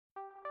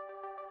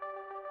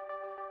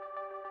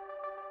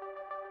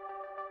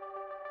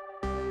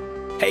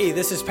Hey,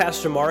 this is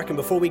Pastor Mark, and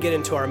before we get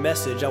into our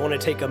message, I want to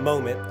take a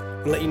moment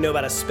and let you know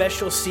about a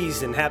special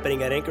season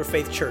happening at Anchor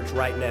Faith Church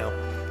right now.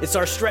 It's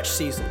our stretch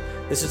season.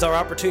 This is our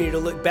opportunity to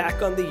look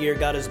back on the year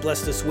God has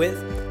blessed us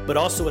with, but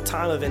also a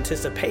time of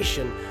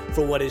anticipation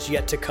for what is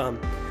yet to come.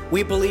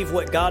 We believe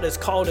what God has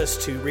called us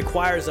to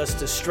requires us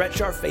to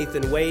stretch our faith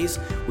in ways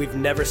we've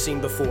never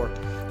seen before.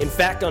 In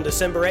fact, on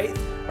December 8th,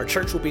 our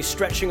church will be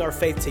stretching our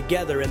faith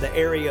together in the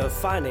area of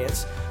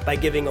finance by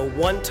giving a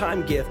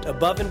one-time gift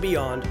above and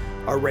beyond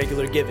our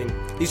regular giving.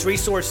 These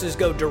resources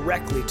go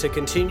directly to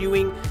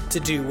continuing to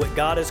do what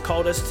God has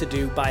called us to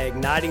do by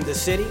igniting the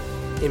city,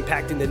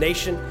 impacting the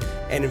nation,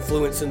 and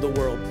influencing the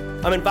world.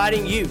 I'm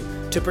inviting you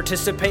to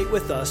participate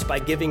with us by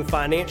giving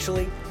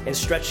financially and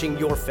stretching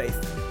your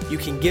faith. You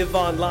can give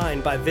online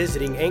by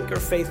visiting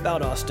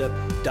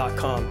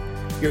anchorfaithvaldosta.com.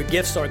 Your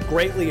gifts are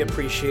greatly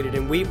appreciated,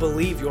 and we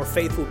believe your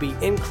faith will be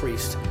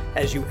increased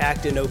as you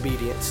act in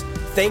obedience.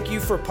 Thank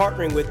you for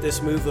partnering with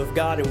this move of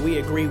God, and we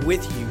agree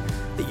with you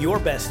that your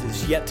best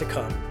is yet to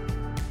come.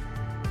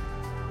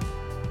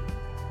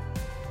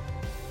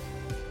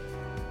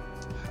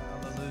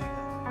 Hallelujah.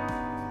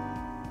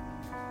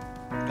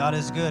 God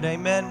is good,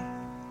 amen.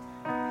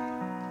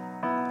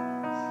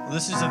 Well,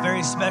 this is a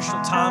very special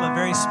time, a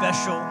very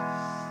special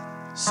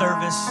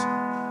service.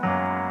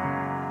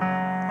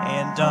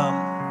 And,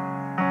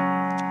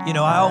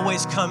 I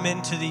always come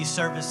into these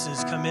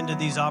services, come into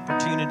these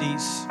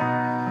opportunities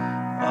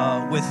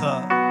with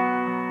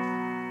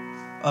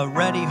a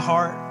ready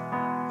heart,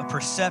 a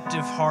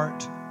perceptive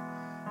heart.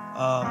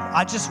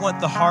 I just want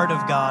the heart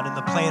of God and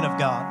the plan of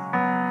God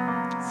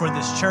for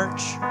this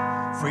church,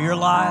 for your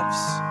lives.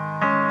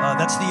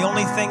 That's the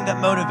only thing that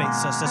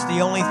motivates us. That's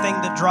the only thing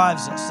that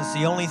drives us. That's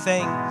the only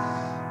thing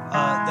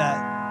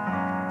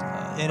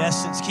that, in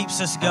essence,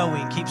 keeps us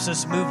going, keeps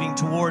us moving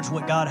towards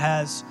what God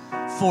has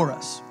for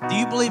us. Do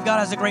you believe God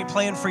has a great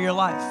plan for your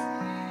life?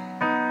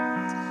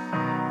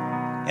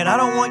 And I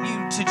don't want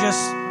you to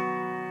just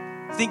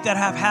think that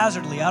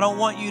haphazardly. I don't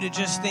want you to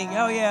just think,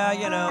 oh yeah,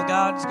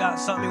 God's got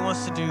something He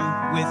wants to do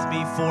with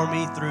me, for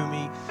me, through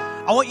me.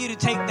 I want you to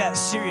take that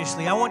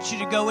seriously. I want you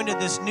to go into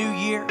this new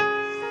year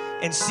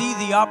and see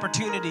the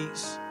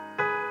opportunities,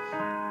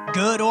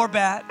 good or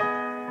bad,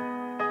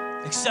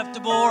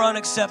 acceptable or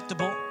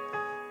unacceptable,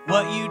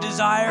 what you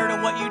desired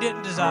and what you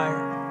didn't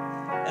desire,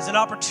 as an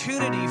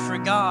opportunity for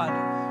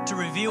God to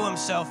reveal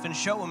Himself and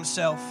show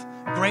Himself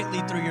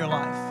greatly through your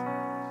life.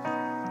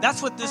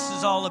 That's what this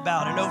is all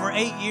about. And over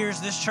 8 years,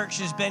 this church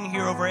has been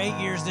here. Over 8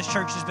 years, this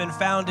church has been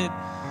founded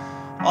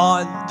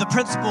on the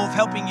principle of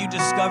helping you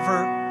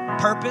discover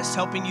purpose,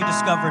 helping you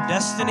discover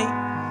destiny,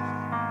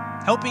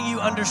 helping you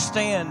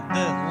understand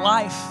the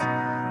life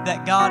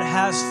that God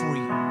has for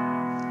you,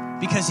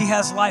 because He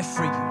has life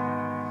for you.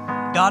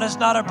 God is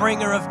not a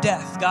bringer of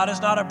death. God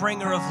is not a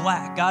bringer of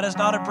lack. God is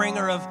not a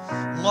bringer of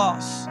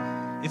loss.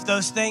 If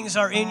those things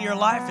are in your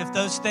life, if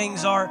those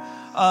things are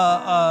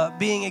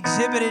being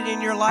exhibited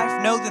in your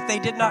life, know that they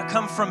did not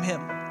come from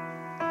Him.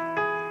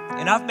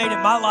 And I've made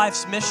it my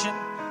life's mission,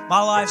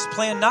 my life's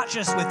plan, not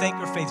just with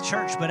Anchor Faith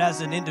Church, but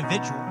as an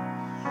individual,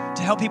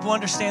 to help people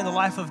understand the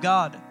life of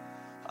God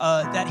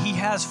that He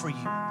has for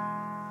you.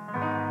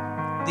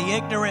 The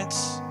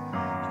ignorance,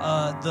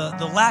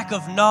 the lack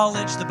of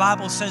knowledge, the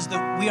Bible says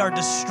that we are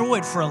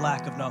destroyed for a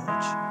lack of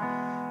knowledge.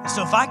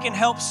 So if I can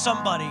help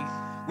somebody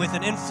with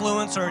an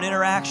influence or an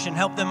interaction,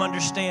 help them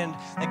understand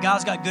that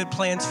God's got good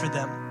plans for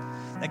them,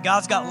 that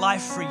God's got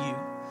life for you,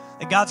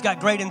 that God's got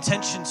great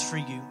intentions for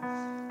you,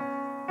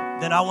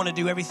 then I want to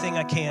do everything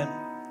I can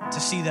to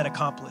see that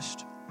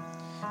accomplished.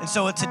 And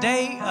so a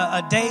day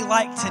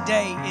like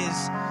today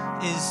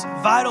is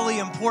vitally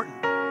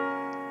important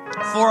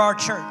for our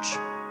church.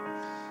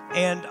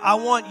 And I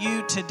want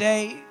you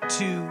today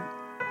to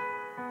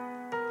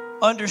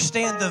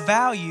understand the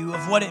value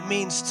of what it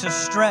means to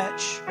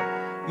stretch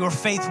your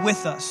faith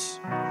with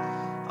us.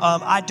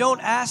 I don't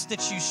ask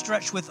that you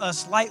stretch with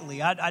us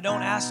lightly. I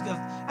don't ask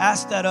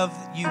that of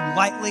you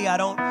lightly. I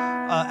don't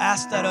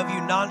ask that of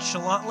you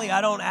nonchalantly. I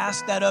don't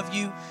ask that of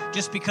you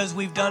just because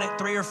we've done it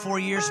 3 or 4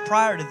 years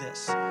prior to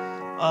this.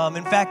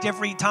 In fact,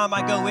 every time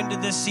I go into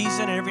this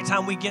season and every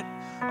time we get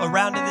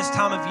around to this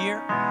time of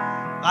year,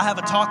 I have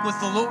a talk with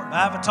the Lord.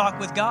 I have a talk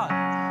with God.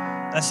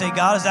 I say,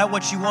 God, is that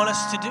what you want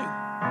us to do?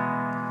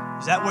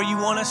 Is that where you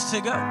want us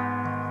to go?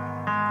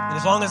 And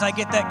as long as I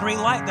get that green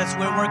light, that's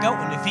where we're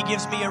going. If He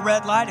gives me a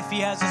red light, if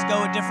He has us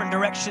go a different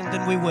direction,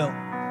 then we will.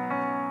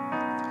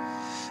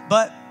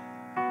 But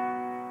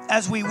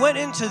as we went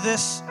into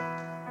this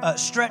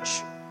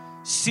stretch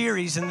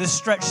series and this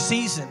stretch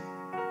season,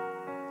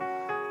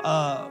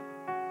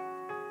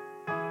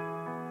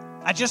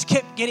 I just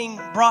kept getting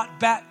brought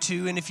back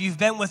to, and if you've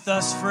been with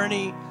us for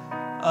any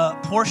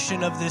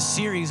portion of this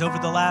series over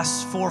the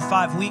last 4 or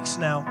 5 weeks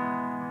now,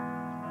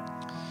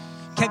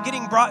 kept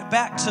getting brought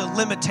back to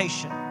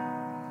limitation.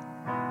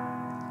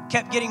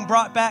 Kept getting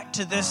brought back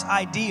to this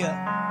idea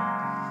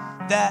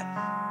that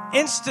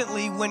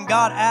instantly when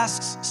God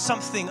asks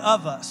something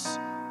of us,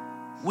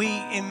 we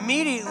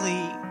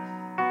immediately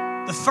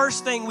the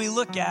first thing we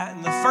look at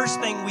and the first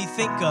thing we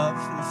think of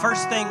and the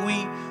first thing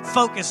we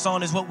focus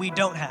on is what we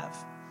don't have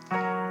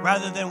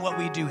rather than what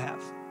we do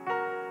have.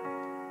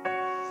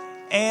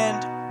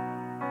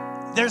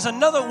 And there's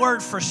another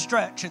word for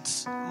stretch.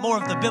 It's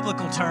more of the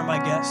biblical term, I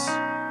guess,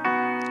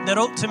 that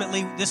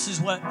ultimately this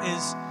is what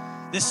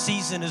this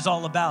season is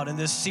all about and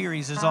this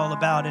series is all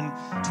about. And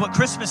it's what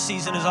Christmas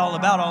season is all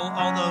about,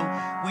 although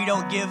we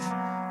don't give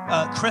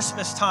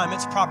Christmas time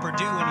its proper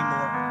due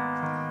anymore.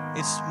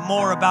 It's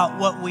more about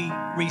what we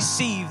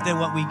receive than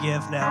what we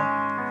give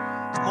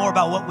now. It's more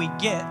about what we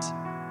get.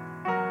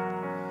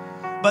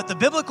 But the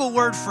biblical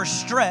word for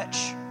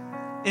stretch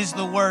is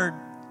the word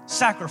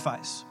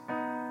sacrifice.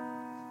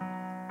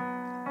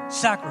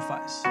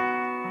 Sacrifice.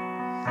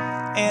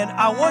 And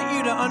I want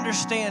you to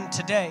understand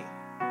today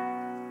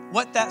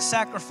what that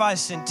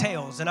sacrifice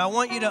entails. And I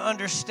want you to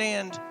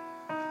understand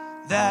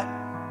that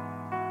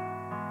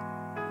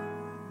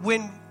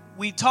when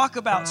we talk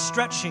about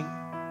stretching,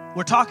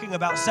 we're talking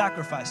about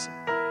sacrificing.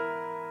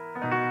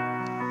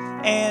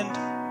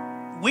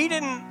 And we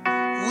didn't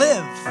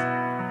live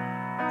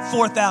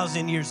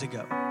 4,000 years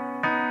ago.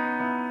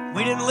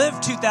 We didn't live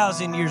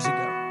 2,000 years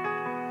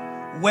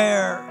ago,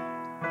 where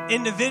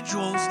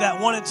individuals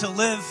that wanted to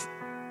live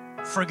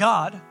for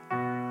God,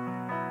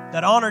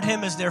 that honored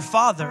Him as their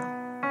Father,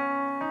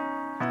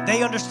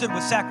 they understood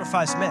what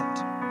sacrifice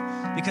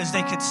meant because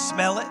they could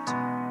smell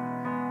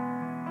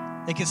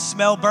it. They could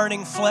smell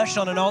burning flesh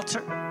on an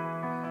altar.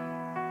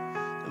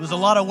 There was a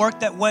lot of work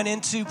that went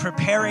into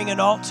preparing an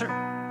altar.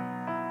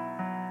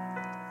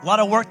 A lot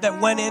of work that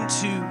went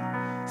into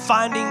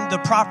finding the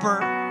proper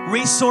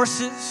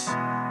resources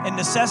and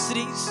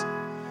necessities.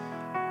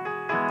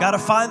 Got to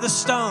find the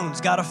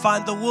stones, got to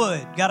find the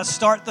wood, got to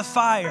start the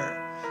fire,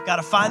 got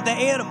to find the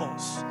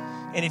animals.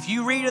 And if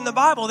you read in the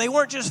Bible, they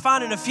weren't just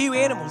finding a few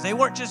animals. They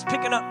weren't just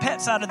picking up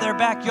pets out of their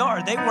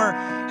backyard. They were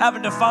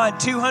having to find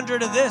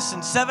 200 of this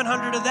and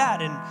 700 of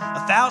that and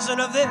 1,000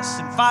 of this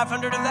and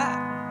 500 of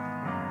that.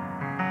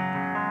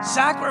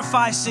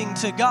 Sacrificing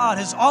to God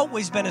has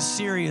always been a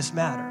serious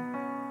matter.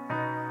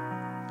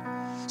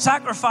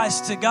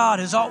 Sacrifice to God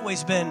has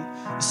always been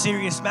a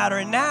serious matter.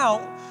 And now,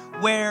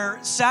 where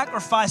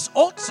sacrifice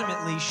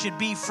ultimately should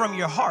be from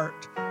your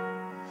heart,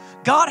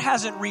 God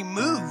hasn't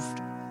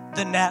removed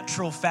the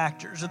natural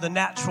factors or the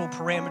natural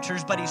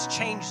parameters, but He's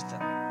changed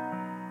them.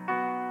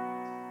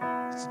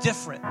 It's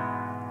different.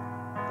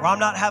 Where I'm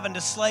not having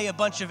to slay a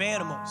bunch of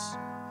animals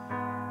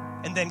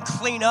and then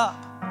clean up.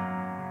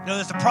 You know,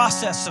 there's a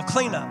process of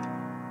cleanup.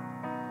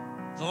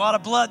 There's a lot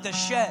of blood that's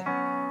shed.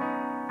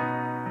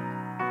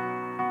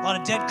 A lot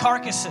of dead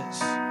carcasses.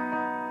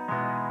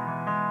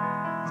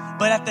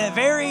 But at the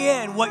very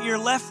end, what you're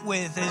left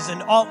with is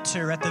an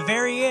altar. At the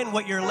very end,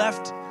 what you're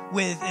left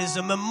with is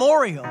a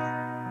memorial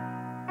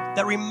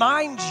that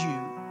reminds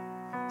you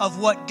of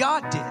what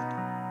God did,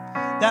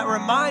 that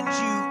reminds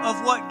you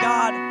of what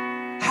God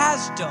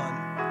has done,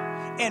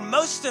 and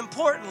most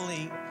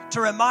importantly,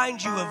 to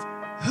remind you of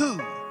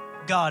who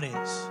God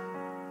is.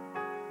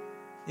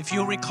 If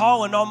you'll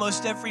recall, in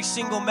almost every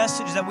single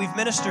message that we've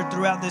ministered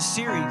throughout this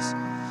series,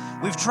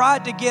 we've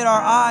tried to get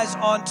our eyes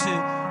onto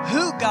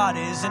who God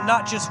is and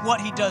not just what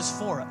He does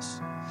for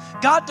us.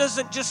 God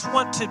doesn't just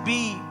want to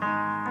be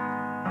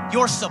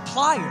your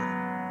supplier.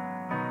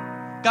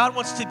 God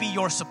wants to be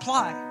your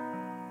supply.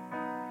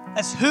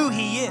 That's who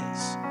He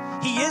is.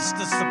 He is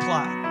the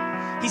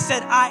supply. He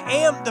said, I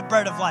am the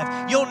bread of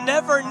life. You'll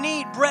never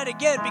need bread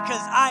again because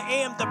I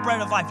am the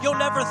bread of life. You'll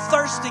never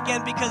thirst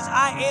again because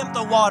I am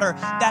the water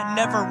that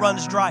never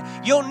runs dry.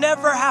 You'll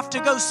never have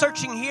to go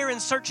searching here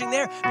and searching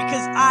there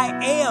because I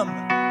am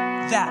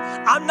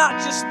that. I'm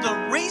not just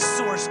the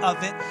resource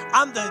of it.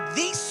 I'm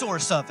the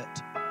source of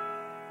it.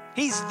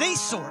 He's the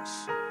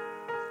source.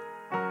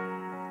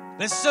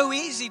 It's so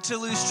easy to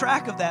lose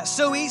track of that.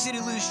 So easy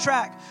to lose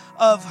track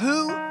of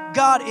who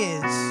God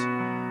is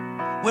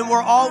when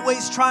we're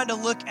always trying to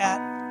look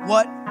at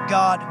what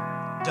God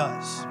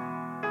does.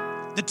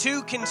 The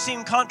two can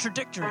seem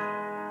contradictory.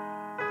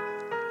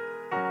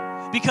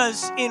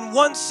 Because in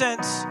one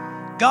sense,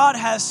 God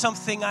has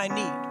something I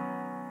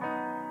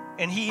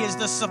need. And He is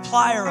the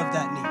supplier of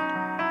that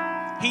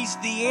need. He's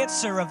the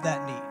answer of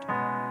that need.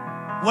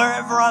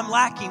 Wherever I'm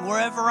lacking,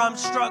 wherever I'm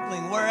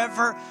struggling,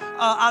 wherever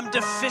I'm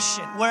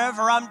deficient,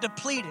 wherever I'm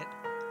depleted.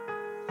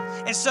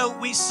 And so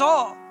we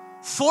saw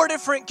 4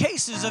 different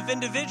cases of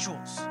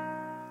individuals.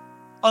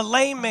 A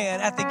lame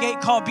man at the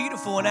gate called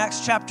Beautiful in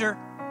Acts chapter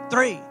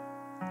 3.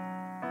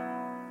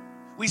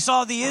 We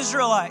saw the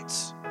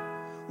Israelites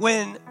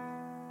when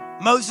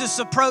Moses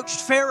approached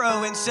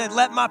Pharaoh and said,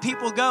 let my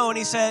people go. And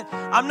he said,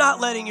 I'm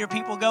not letting your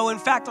people go. In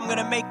fact, I'm going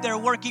to make their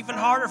work even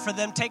harder for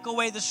them. Take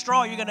away the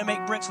straw. You're going to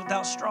make bricks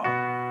without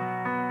straw.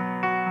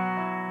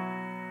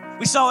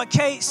 We saw a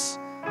case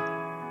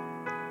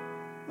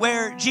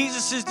where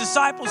Jesus'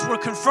 disciples were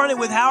confronted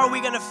with how are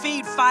we going to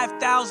feed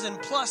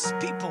 5,000 plus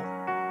people?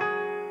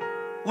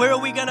 Where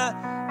are we going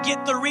to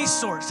get the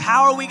resource?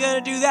 How are we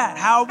going to do that?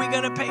 How are we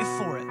going to pay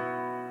for it?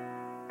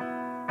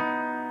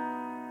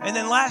 And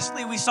then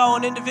lastly, we saw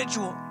an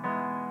individual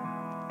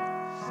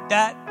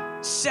that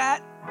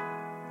sat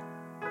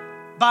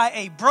by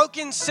a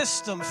broken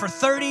system for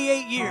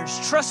 38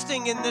 years,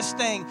 trusting in this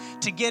thing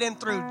to get him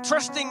through,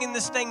 trusting in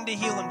this thing to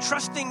heal him,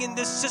 trusting in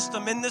this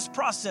system, in this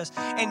process.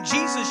 And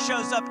Jesus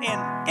shows up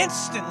and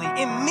instantly,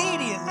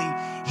 immediately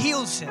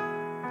heals him.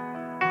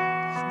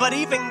 But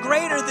even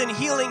greater than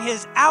healing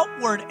his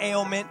outward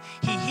ailment,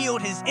 he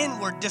healed his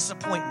inward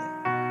disappointment.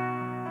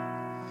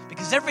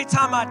 Because every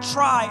time I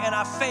try and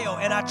I fail,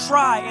 and I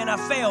try and I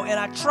fail, and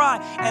I try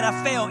and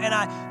I fail, and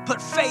I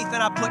put faith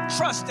and I put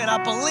trust and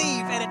I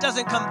believe and it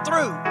doesn't come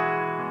through,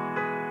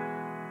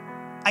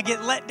 I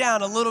get let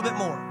down a little bit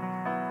more.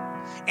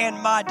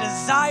 And my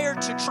desire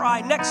to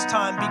try next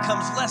time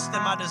becomes less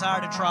than my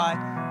desire to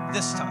try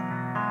this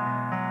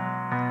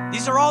time.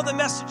 These are all the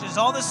messages,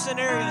 all the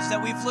scenarios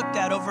that we've looked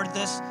at over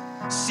this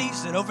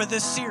season, over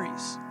this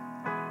series.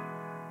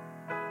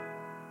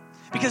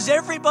 Because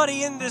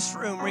everybody in this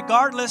room,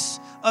 regardless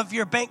of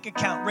your bank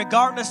account,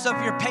 regardless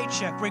of your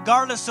paycheck,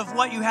 regardless of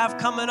what you have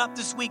coming up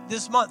this week,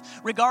 this month,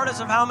 regardless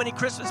of how many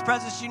Christmas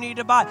presents you need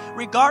to buy,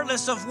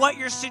 regardless of what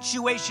your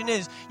situation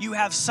is, you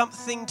have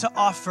something to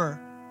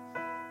offer,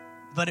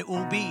 but it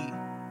will be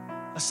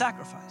a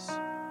sacrifice.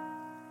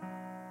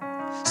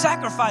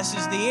 Sacrifice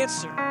is the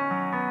answer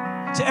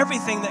to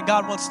everything that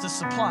God wants to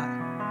supply.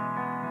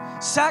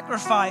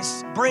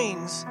 Sacrifice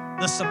brings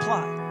the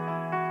supply.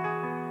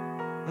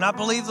 And I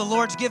believe the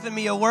Lord's given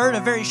me a word, a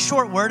very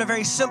short word, a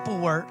very simple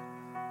word.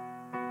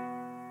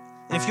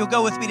 And if you'll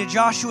go with me to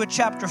Joshua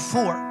chapter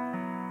 4,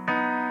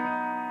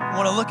 I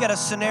want to look at a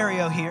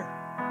scenario here.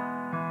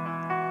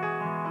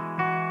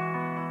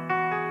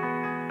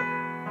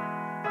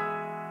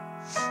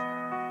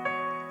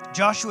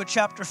 Joshua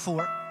chapter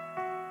 4.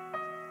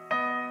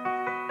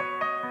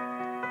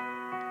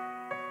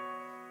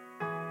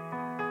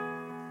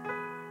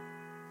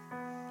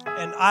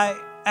 And I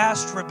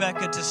asked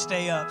Rebecca to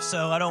stay up,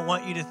 so I don't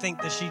want you to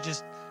think that she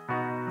just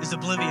is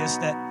oblivious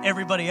that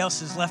everybody else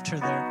has left her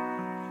there.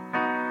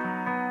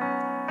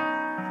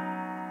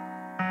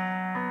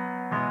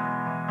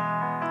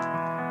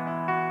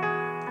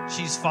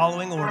 She's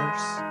following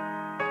orders.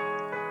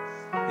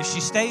 If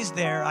she stays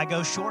there, I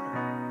go shorter.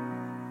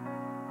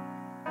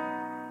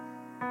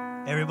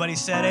 Everybody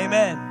said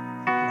amen.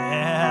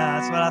 Yeah,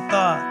 that's what I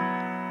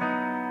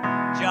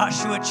thought.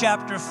 Joshua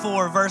chapter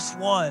 4, verse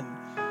 1.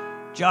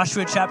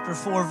 Joshua chapter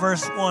 4,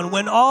 verse 1.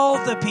 When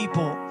all the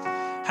people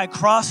had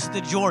crossed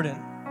the Jordan,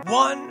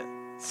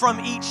 one from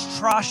each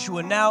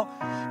Joshua.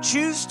 Now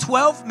choose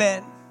 12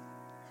 men,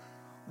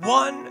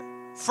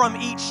 one from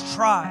each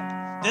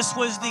tribe. This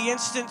was the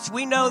instance.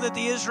 We know that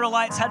the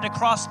Israelites had to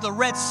cross the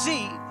Red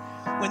Sea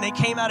when they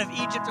came out of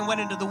Egypt and went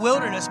into the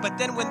wilderness. But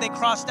then when they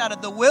crossed out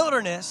of the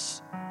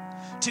wilderness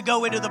to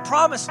go into the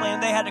promised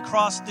land, they had to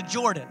cross the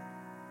Jordan.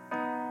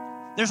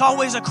 There's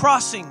always a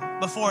crossing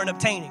before an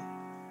obtaining.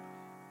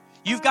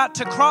 You've got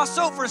to cross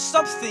over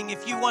something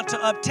if you want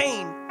to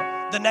obtain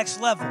the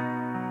next level.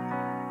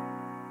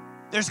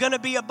 There's going to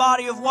be a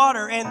body of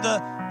water, and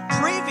the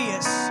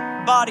previous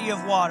body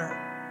of water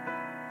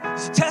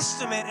is a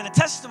testament and a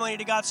testimony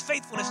to God's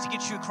faithfulness to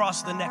get you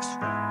across the next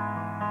one,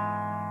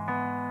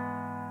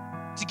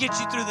 to get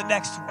you through the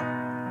next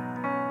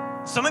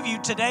one. Some of you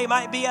today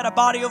might be at a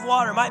body of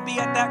water, might be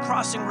at that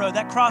crossing road,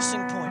 that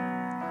crossing point.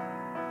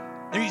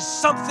 There is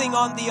something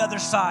on the other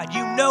side.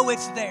 You know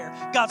it's there.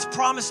 God's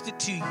promised it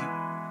to you.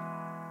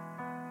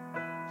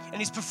 And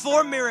he's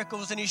performed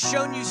miracles and he's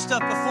shown you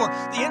stuff before.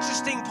 The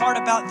interesting part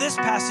about this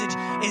passage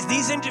is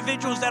these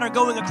individuals that are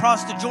going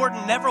across the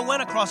Jordan never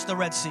went across the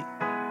Red Sea.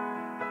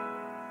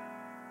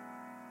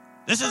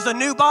 This is a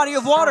new body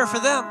of water for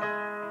them.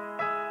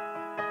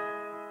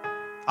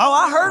 Oh,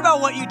 I heard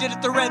about what you did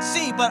at the Red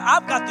Sea, but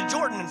I've got the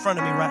Jordan in front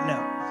of me right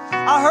now.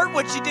 I heard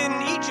what you did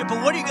in Egypt,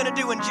 but what are you going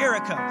to do in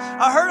Jericho?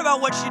 I heard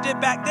about what you did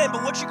back then,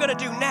 but what you going to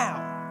do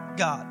now,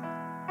 God?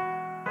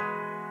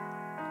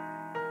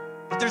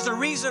 But there's a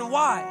reason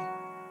why.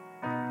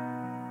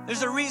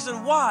 There's a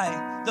reason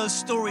why those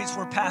stories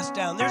were passed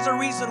down. There's a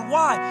reason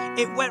why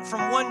it went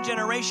from one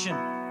generation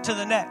to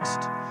the next.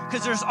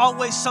 Because there's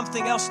always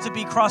something else to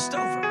be crossed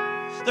over.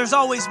 There's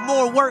always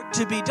more work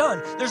to be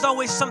done. There's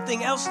always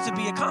something else to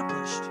be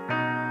accomplished.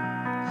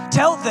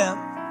 Tell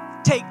them,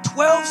 take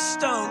 12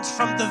 stones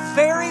from the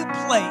very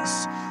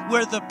place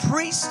where the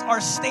priests are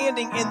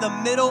standing in the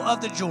middle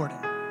of the Jordan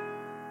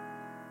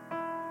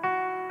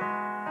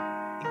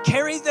and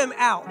carry them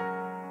out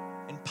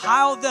and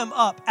pile them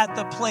up at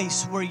the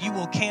place where you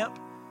will camp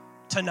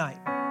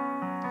tonight.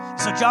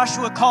 So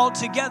Joshua called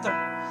together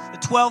the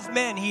 12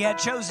 men he had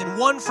chosen,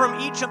 one from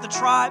each of the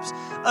tribes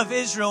of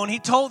Israel, and he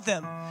told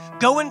them,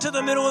 go into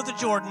the middle of the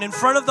Jordan in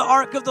front of the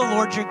ark of the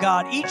Lord your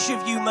God. Each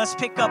of you must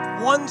pick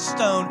up one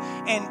stone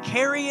and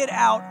carry it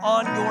out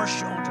on your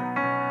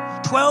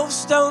shoulder. 12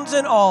 stones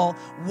in all,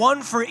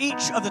 one for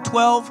each of the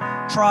 12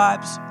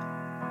 tribes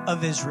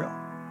of Israel.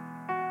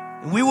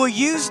 And we will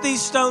use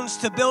these stones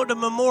to build a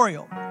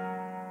memorial.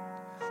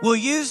 We'll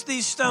use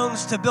these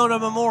stones to build a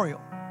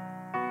memorial.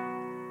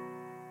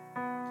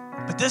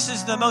 But this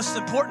is the most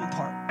important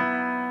part.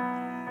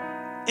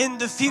 In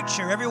the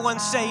future, everyone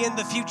say in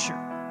the future.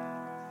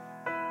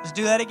 Let's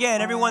do that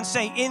again. Everyone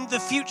say, in the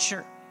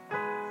future.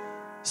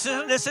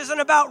 This isn't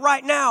about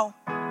right now,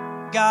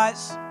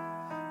 guys.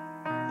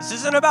 This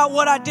isn't about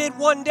what I did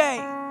one day,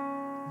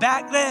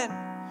 back then.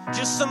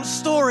 Just some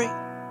story.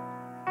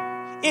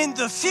 In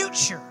the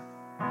future,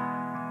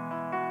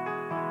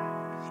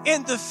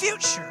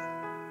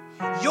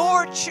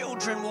 your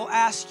children will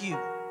ask you,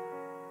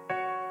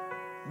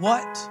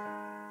 what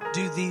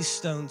do these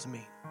stones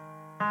mean?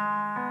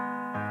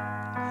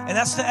 And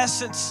that's the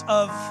essence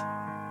of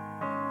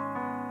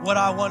what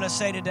I want to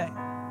say today.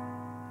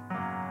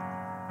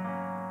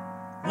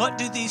 What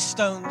do these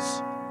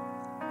stones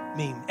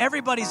mean?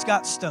 Everybody's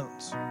got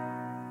stones.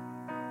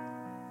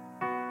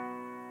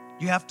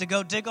 You have to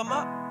go dig them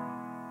up.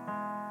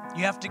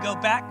 You have to go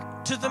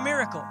back to the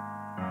miracle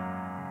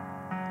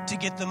to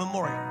get the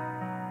memorial.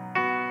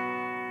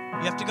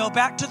 You have to go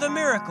back to the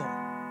miracle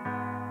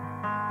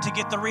to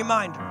get the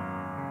reminder.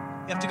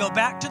 You have to go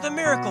back to the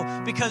miracle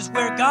because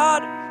where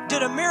God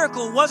did a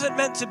miracle wasn't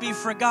meant to be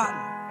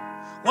forgotten,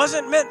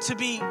 wasn't meant to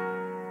be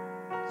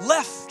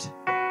left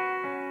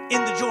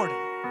in the Jordan.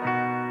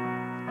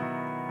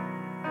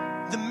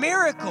 The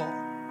miracle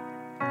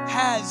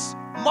has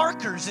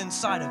markers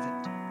inside of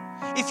it.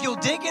 If you'll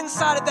dig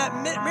inside of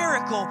that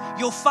miracle,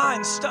 you'll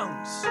find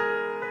stones.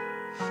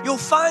 You'll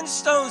find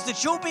stones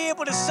that you'll be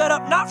able to set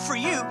up, not for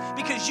you,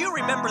 because you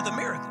remember the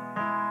miracle.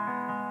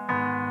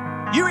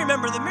 You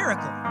remember the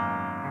miracle.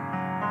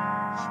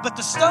 But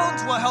the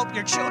stones will help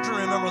your children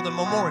remember the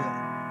memorial.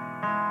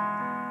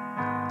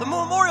 The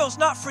memorial's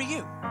not for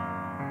you.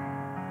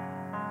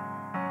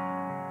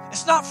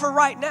 It's not for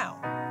right now.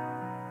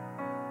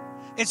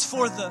 It's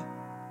for the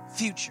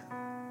future.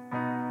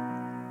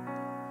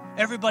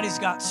 Everybody's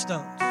got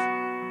stones.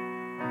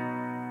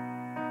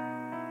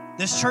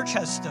 This church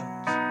has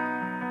stones.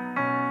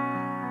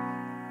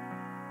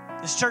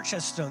 This church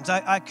has stones.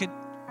 I could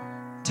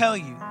tell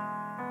you,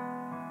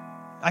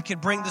 I could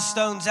bring the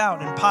stones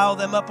out and pile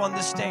them up on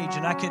this stage,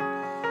 and I could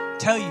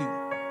tell you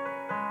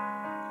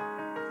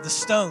the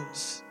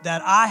stones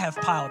that I have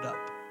piled up.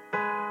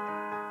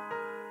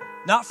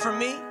 Not for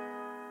me,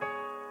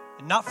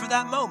 and not for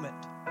that moment,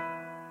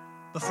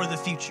 but for the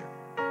future.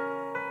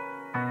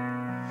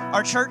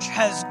 Our church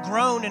has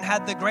grown and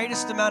had the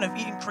greatest amount of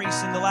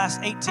increase in the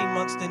last 18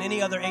 months than any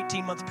other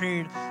 18-month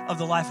period of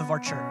the life of our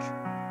church.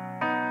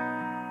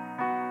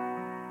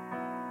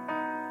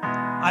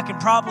 I can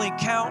probably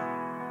count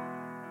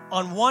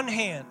on one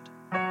hand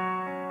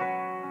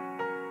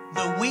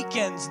the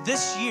weekends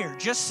this year,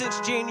 just since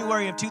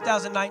January of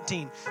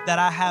 2019, that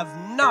I have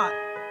not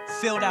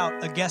filled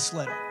out a guest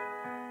letter.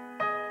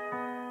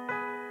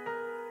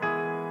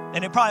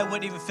 And it probably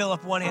wouldn't even fill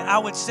up one hand. I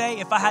would say,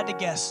 if I had to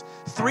guess,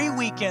 3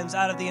 weekends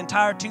out of the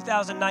entire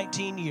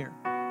 2019 year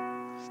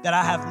that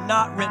I have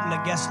not written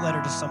a guest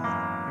letter to someone.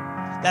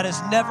 That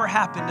has never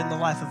happened in the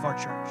life of our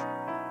church.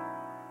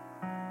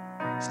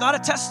 It's not a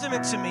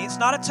testament to me. It's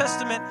not a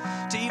testament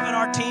to even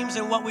our teams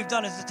and what we've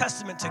done. It's a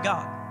testament to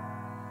God.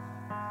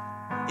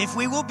 If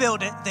we will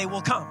build it, they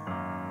will come.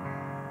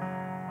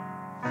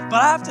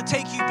 But I have to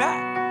take you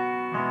back.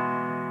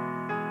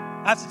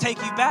 I have to take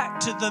you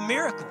back to the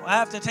miracle. I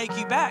have to take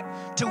you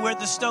back to where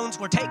the stones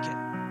were taken.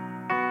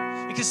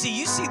 Because see,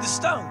 you see the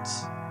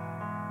stones.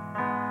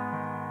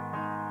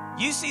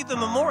 You see the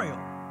memorial.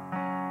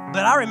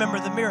 But I remember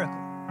the miracle.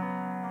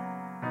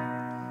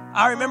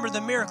 I remember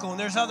the miracle, and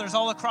there's others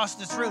all across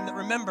this room that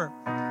remember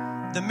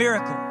the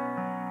miracle.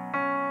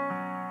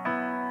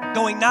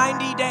 Going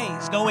 90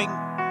 days, going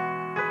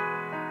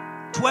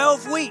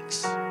 12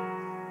 weeks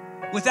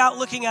without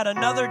looking at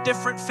another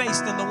different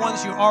face than the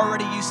ones you're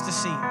already used to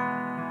seeing.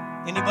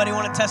 Anybody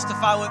want to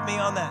testify with me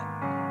on that?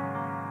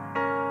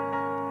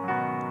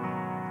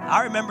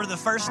 I remember the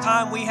first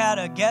time we had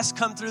a guest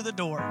come through the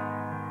door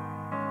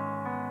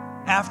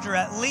after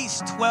at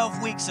least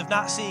 12 weeks of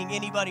not seeing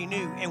anybody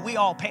new, and we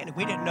all panicked.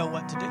 We didn't know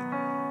what to do.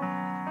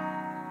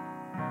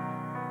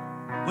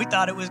 We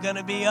thought it was going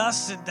to be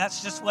us, and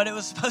that's just what it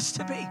was supposed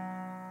to be.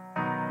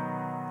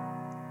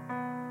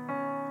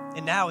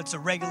 And now it's a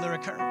regular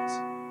occurrence.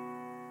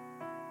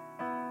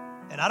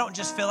 And I don't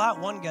just fill out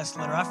one guest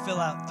letter. I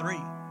fill out 3,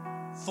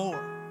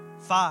 4,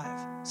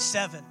 5,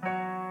 7.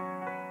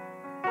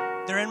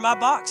 They're in my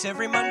box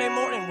every Monday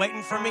morning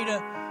waiting for me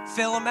to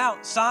fill them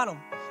out, sign them.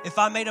 If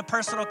I made a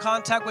personal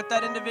contact with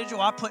that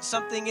individual, I put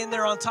something in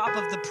there on top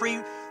of the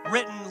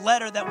pre-written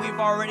letter that we've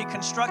already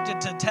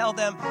constructed to tell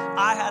them,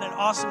 I had an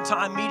awesome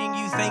time meeting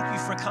you. Thank you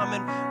for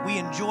coming. We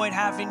enjoyed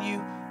having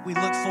you. We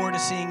look forward to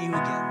seeing you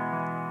again.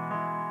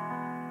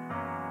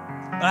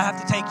 But I have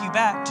to take you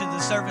back to the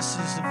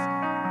services of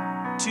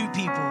 2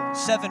 people,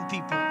 7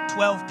 people,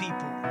 12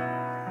 people.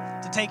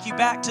 To take you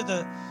back to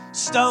the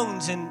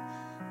stones in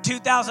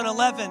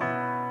 2011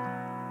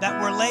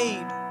 that were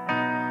laid,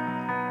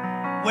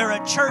 where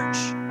a church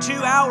 2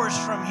 hours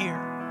from here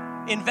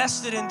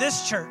invested in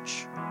this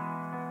church.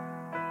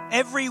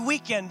 Every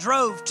weekend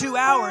drove 2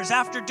 hours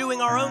after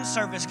doing our own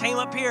service, came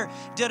up here,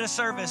 did a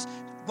service,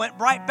 went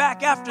right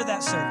back after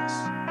that service.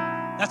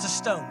 That's a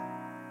stone.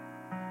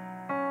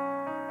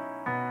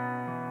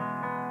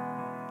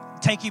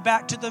 Take you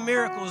back to the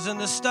miracles in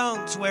the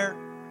stones where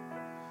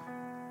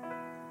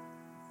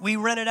we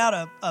rented out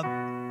a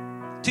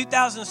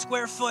 2,000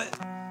 square foot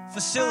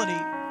facility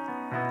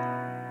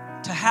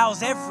to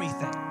house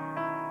everything.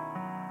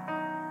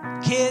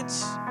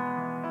 Kids,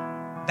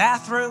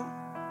 bathroom,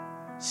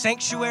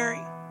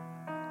 sanctuary,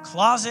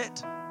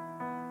 closet,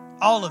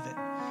 all of it,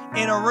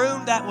 in a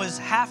room that was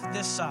half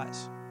this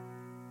size.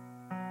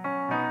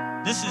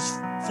 This is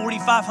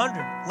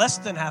 4,500, less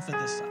than half of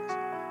this size.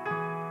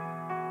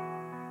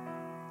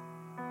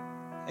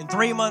 And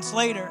 3 months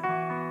later,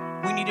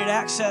 we needed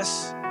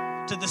access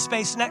to the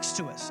space next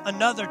to us,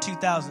 another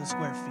 2,000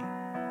 square feet.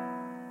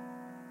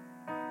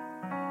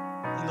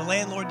 And the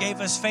landlord gave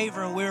us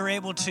favor, and we were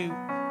able to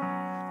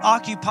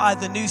occupy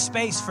the new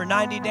space for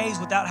 90 days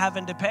without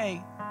having to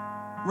pay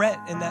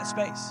rent in that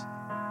space.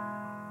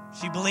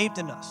 She believed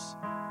in us.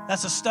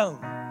 That's a stone.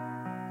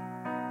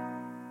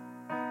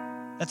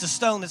 That's a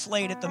stone that's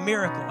laid at the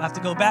miracle. I have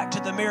to go back to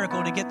the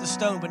miracle to get the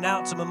stone, but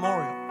now it's a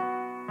memorial.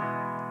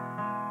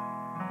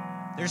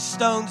 There's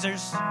stones,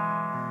 there's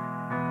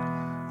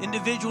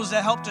individuals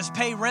that helped us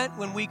pay rent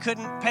when we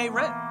couldn't pay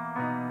rent.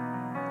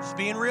 Just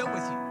being real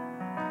with you.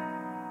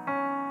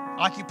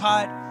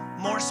 Occupied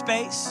more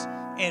space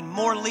and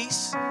more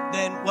lease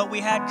than what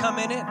we had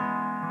coming in.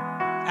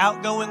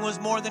 Outgoing was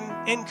more than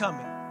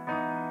incoming.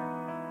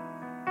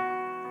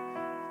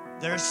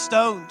 There's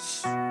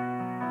stones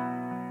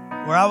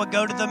where I would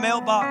go to the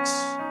mailbox,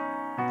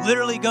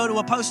 literally go to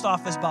a post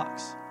office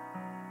box,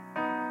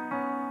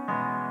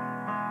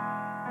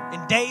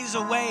 and days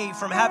away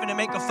from having to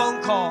make a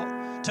phone call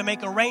to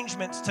make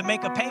arrangements to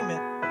make a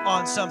payment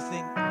on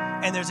something,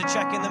 and there's a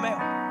check in the mail.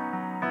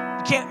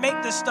 You can't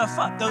make this stuff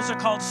up. Those are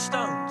called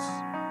stones.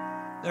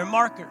 They're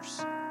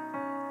markers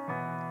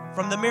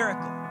from the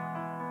miracle.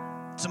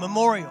 It's a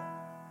memorial.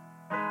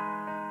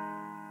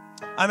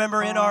 I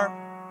remember in our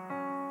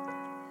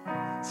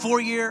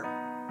 4-year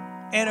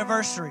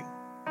anniversary,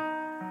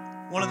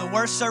 one of the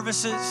worst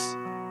services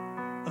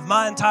of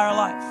my entire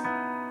life.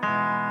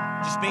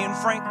 Just being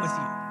frank with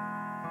you.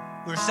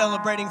 We were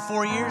celebrating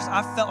 4 years.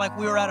 I felt like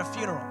we were at a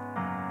funeral.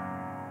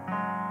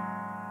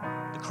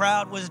 The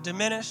crowd was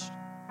diminished.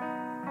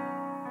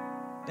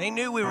 They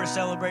knew we were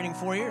celebrating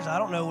 4 years. I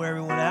don't know where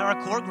everyone at.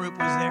 Our core group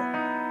was there.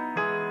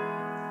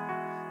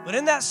 But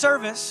in that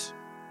service,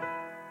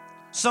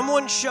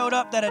 someone showed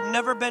up that had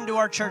never been to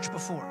our church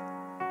before.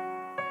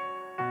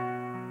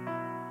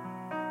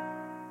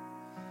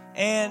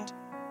 And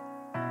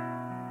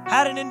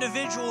had an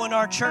individual in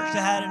our church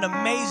that had an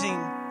amazing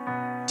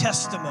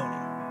testimony,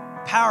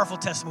 powerful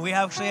testimony.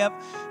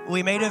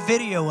 We made a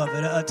video of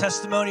it, a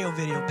testimonial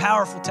video,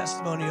 powerful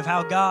testimony of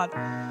how God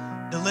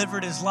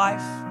delivered his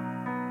life.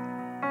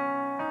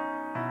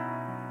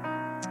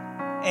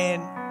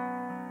 And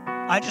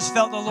I just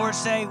felt the Lord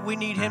say, we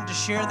need him to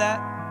share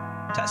that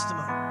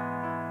testimony.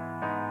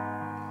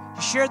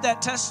 He shared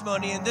that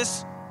testimony, and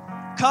this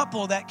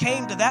couple that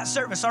came to that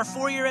service, our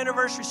 4-year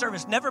anniversary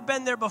service, never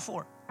been there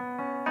before,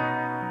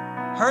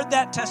 heard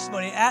that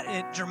testimony.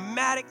 It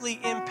dramatically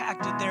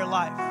impacted their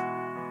life.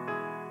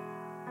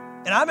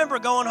 And I remember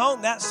going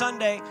home that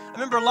Sunday. I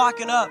remember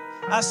locking up.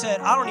 I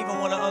said, I don't even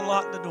want to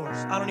unlock the doors.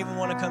 I don't even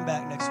want to come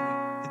back next week.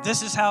 If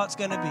this is how it's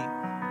going to be.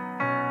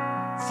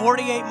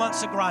 48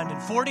 months of grinding,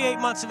 48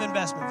 months of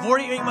investment,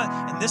 48 months,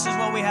 and this is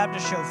what we have to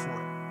show for it.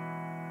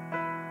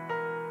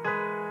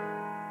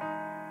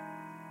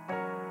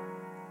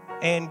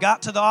 And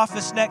got to the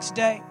office next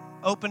day,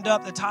 opened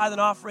up the tithe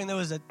and offering. There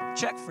was a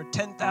check for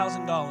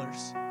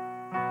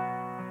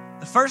 $10,000.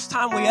 The first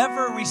time we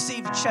ever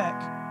received a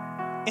check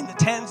in the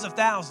tens of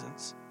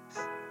thousands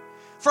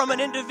from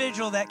an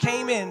individual that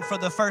came in for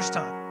the first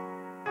time.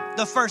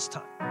 The first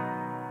time.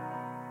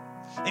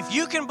 If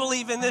you can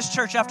believe in this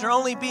church after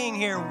only being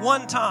here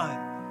one time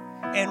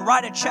and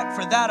write a check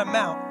for that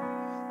amount,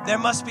 there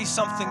must be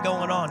something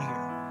going on here.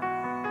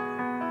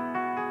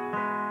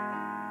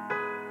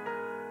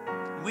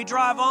 We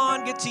drive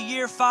on, get to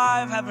year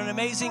 5, have an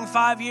amazing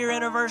 5-year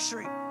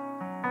anniversary.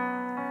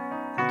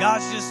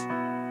 God's just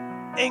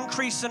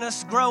increasing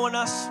us, growing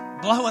us,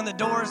 blowing the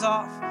doors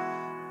off.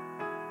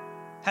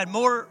 Had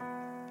more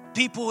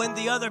people in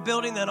the other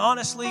building than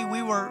honestly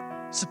we were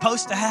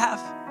supposed to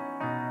have.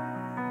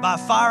 By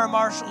fire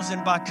marshals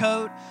and by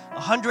code,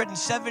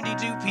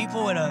 172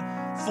 people in a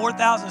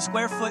 4,000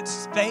 square foot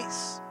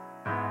space.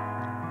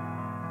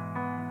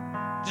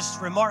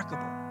 Just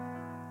remarkable.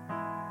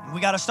 We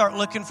got to start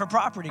looking for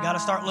property, got to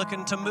start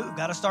looking to move,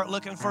 got to start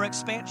looking for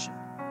expansion.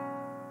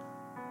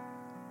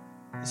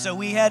 And so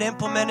we had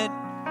implemented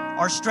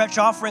our stretch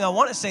offering, I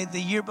want to say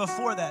the year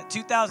before that.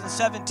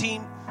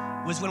 2017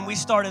 was when we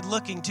started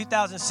looking.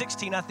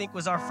 2016, I think,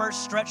 was our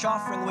first stretch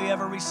offering we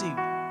ever received.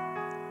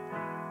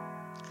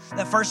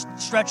 That first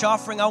stretch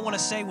offering, I want to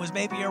say, was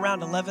maybe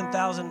around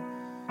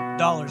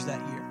 $11,000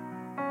 that year.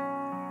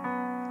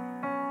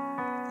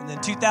 And then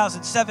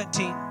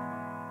 2017,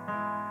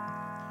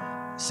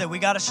 said we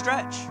got to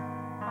stretch.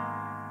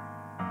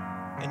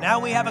 And now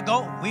we have a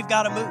goal. We've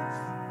got to move.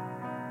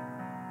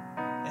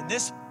 And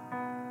this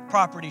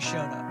property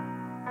showed up.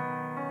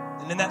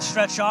 And in that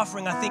stretch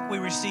offering, I think we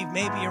received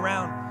maybe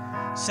around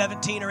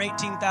 $17,000 or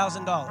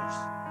 $18,000.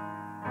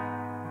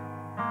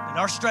 And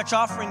our stretch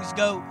offerings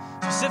go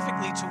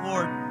specifically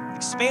toward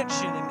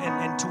expansion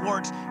and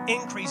towards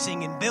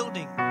increasing and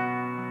building.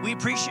 We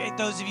appreciate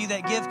those of you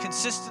that give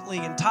consistently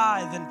and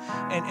tithe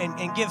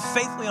and give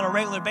faithfully on a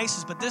regular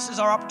basis, but this is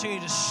our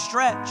opportunity to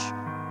stretch.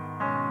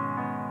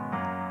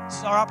 This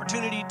is our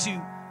opportunity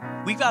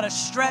we've got to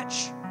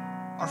stretch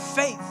our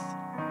faith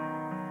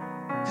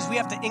because we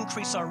have to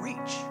increase our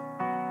reach.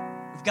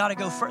 We've got to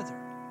go further.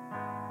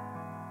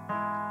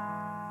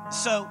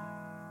 So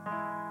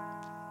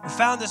we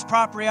found this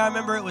property. I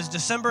remember it was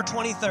December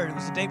 23rd. It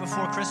was the day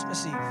before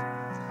Christmas Eve.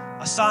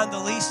 I signed the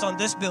lease on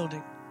this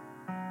building.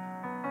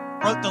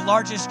 Wrote the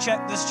largest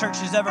check this church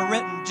has ever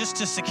written just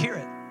to secure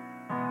it.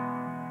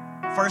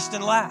 First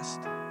and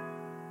last.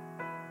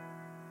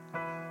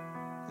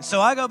 And so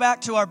I go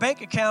back to our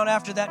bank account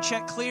after that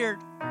check cleared.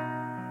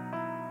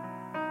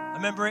 I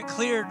remember it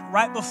cleared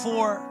right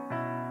before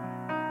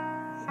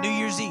New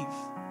Year's Eve,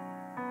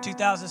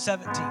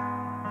 2017.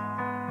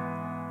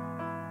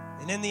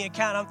 And in the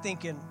account, I'm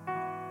thinking,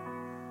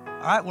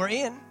 all right, we're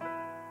in.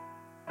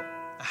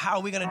 How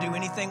are we going to do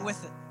anything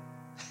with it?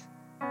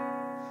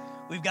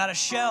 We've got a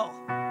shell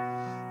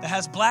that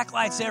has black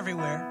lights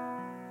everywhere,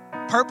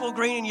 purple,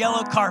 green, and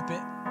yellow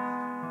carpet,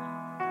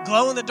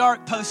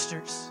 glow-in-the-dark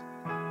posters,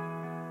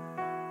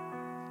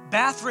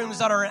 bathrooms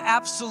that are an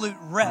absolute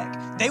wreck.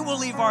 They will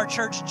leave our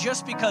church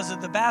just because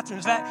of the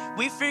bathrooms. In fact,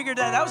 we figured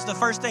that was the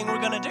first thing we're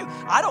going to do.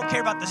 I don't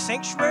care about the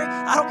sanctuary.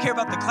 I don't care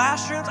about the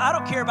classrooms. I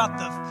don't care about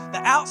the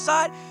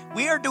outside.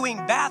 We are doing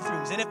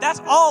bathrooms, and if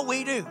that's all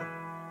we do,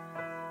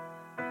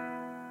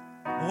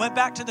 we went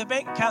back to the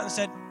bank account and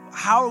said,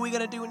 how are we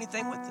going to do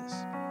anything with this?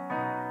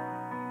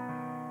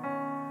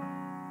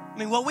 I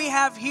mean, what we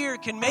have here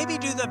can maybe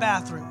do the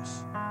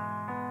bathrooms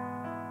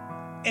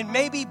and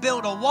maybe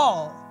build a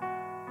wall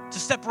to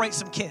separate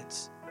some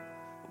kids.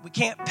 We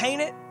can't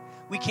paint it.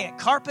 We can't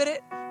carpet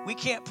it. We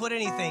can't put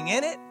anything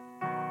in it.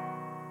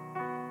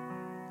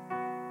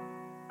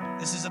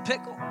 This is a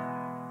pickle.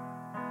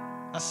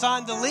 I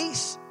signed the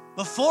lease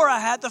before I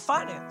had the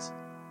finance.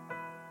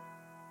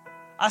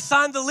 I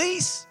signed the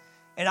lease,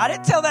 and I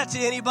didn't tell that to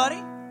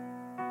anybody.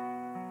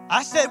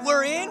 I said,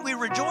 we're in. We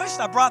rejoiced.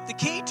 I brought the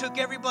key, took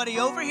everybody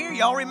over here.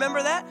 Y'all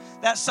remember that?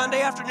 That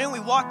Sunday afternoon, we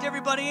walked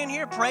everybody in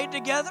here, prayed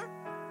together.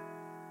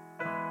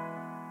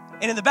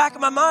 And in the back of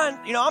my mind,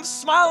 I'm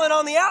smiling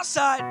on the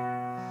outside.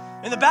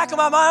 In the back of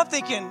my mind, I'm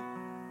thinking,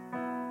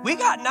 we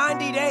got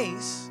 90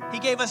 days. He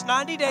gave us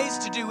 90 days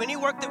to do any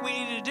work that we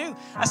needed to do.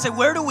 I said,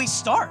 where do we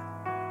start?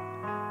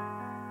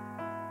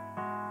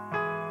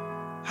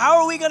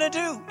 How are we going to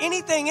do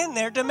anything in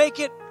there to make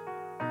it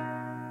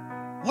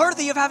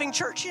worthy of having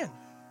church in?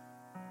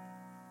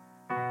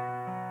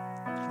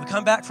 We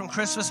come back from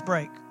Christmas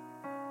break.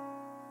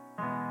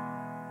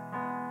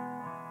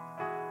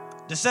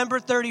 December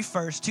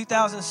 31st,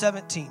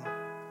 2017.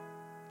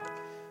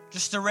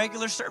 Just a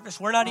regular service.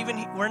 We're not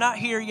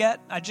here yet.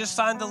 I just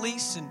signed the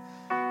lease, and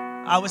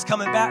I was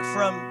coming back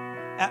from,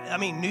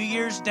 New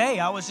Year's Day.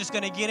 I was just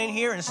going to get in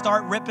here and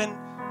start ripping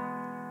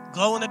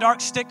glow-in-the-dark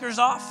stickers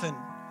off and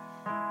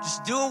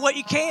just doing what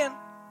you can.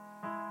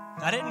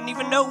 I didn't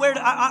even know where to.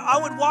 I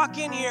would walk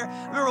in here.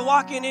 I remember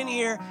walking in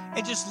here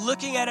and just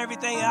looking at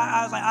everything. And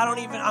I was like,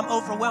 I'm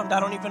overwhelmed. I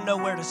don't even know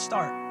where to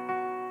start.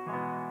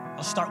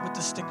 I'll start with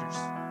the stickers.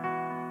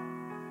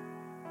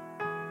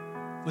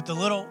 With the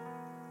little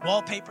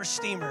wallpaper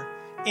steamer,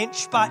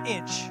 inch by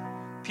inch,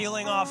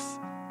 peeling off.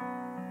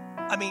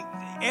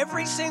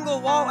 Every single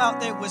wall out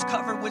there was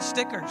covered with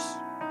stickers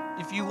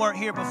if you weren't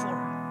here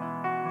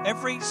before.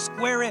 Every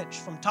square inch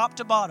from top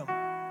to bottom.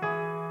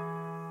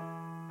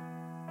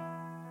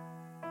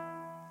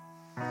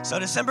 So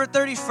December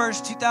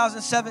 31st,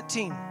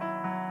 2017,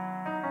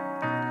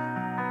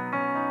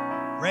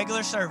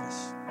 regular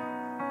service,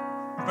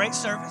 great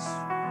service,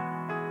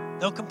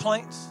 no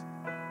complaints.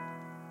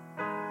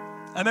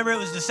 I remember it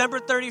was December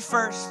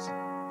 31st,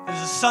 it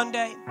was a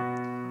Sunday.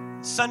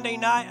 Sunday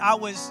night, I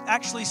was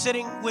actually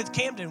sitting with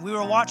Camden. We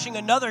were watching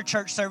another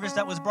church service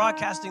that was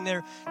broadcasting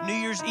their New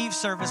Year's Eve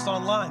service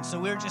online. So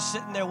we were just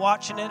sitting there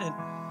watching it and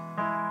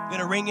going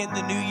to ring in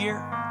the new year.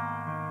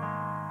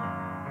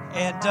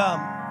 And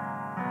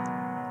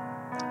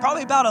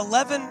probably about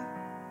 11:30,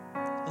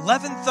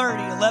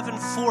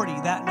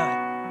 11:40 that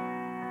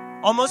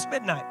night, almost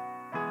midnight,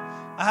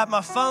 I had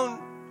my phone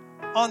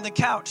on the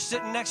couch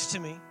sitting next to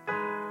me,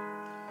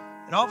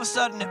 and all of a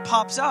sudden it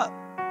pops up,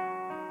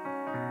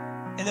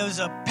 and there was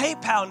a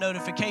PayPal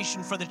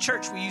notification for the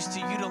church. We used to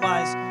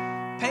utilize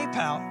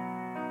PayPal,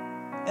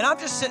 and I'm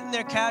just sitting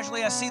there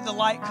casually. I see the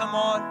light come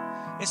on.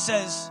 It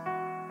says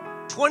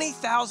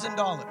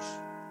 $20,000,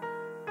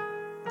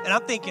 and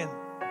I'm thinking,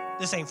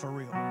 this ain't for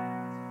real.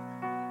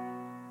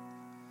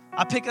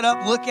 I pick it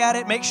up, look at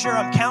it, make sure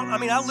I'm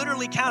counting. I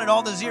literally counted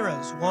all the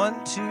zeros.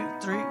 1, 2,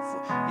 3,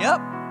 4.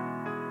 Yep.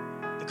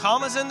 The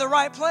comma's in the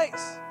right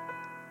place.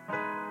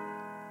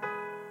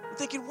 I'm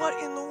thinking, what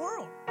in the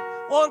world?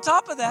 Well, on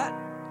top of that,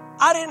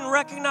 I didn't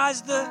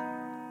recognize the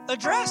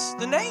address,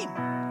 the name.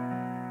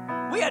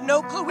 We had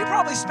no clue. We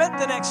probably spent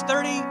the next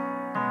 30,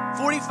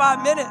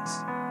 45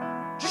 minutes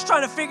just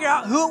trying to figure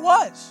out who it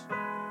was.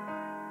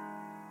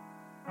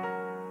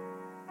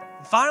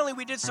 And finally,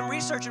 we did some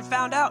research and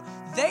found out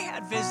they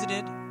had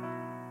visited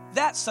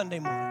that Sunday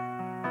morning.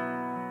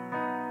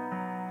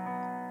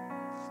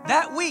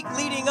 That week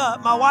leading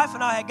up, my wife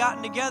and I had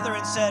gotten together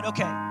and said,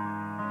 okay,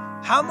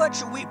 how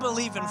much are we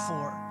believing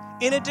for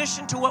in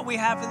addition to what we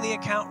have in the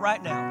account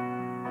right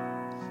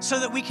now so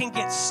that we can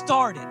get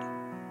started?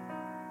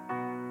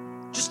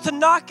 Just to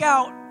knock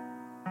out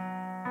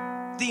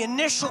the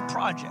initial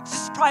projects.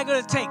 This is probably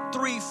going to take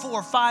 3,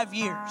 4, 5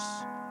 years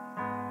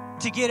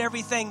to get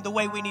everything the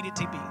way we need it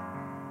to be.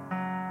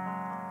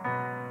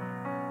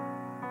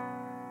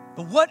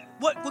 But what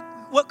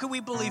could we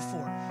believe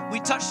for? We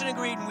touched and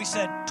agreed and we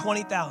said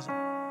 20,000.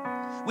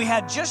 We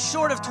had just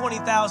short of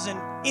 20,000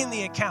 in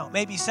the account,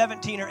 maybe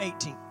 17 or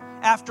 18,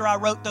 after I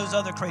wrote those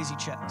other crazy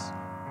checks.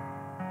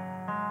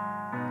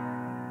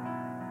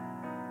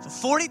 So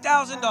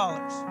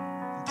 $40,000.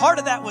 Part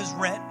of that was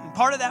rent, and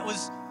part of that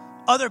was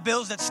other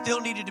bills that still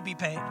needed to be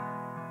paid.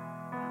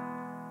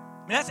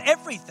 I mean, that's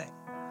everything.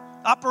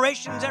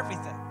 Operations,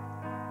 everything.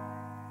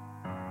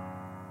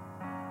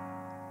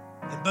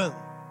 And boom.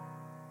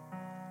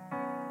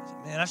 I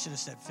said, man, I should have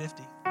said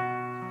 50.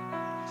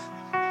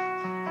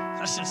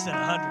 I should have said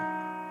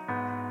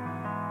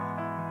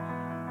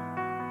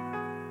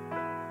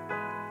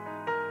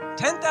 100.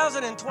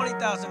 $10,000 and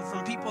 $20,000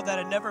 from people that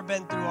had never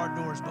been through our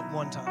doors but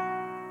one time.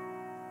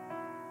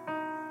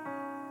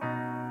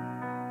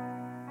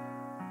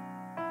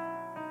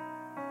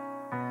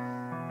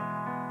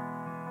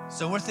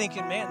 So we're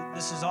thinking, man,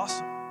 this is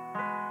awesome.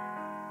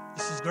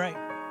 This is great.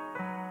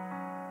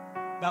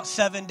 About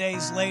 7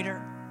 days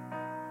later,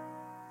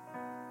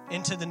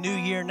 into the new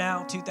year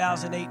now,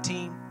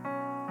 2018,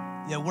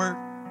 we're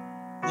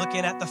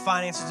looking at the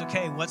finances.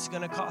 Okay, what's it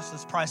going to cost?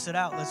 Let's price it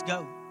out. Let's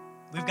go.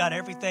 We've got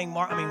everything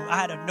marked. I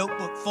had a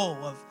notebook full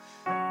of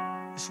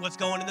this is what's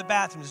going in the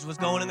bathroom. This is what's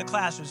going in the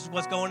classroom. This is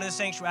what's going in the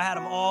sanctuary. I had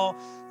them all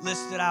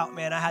listed out,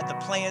 man. I had the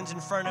plans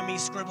in front of me,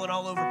 scribbling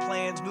all over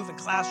plans, moving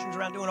classrooms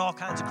around, doing all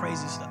kinds of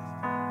crazy stuff.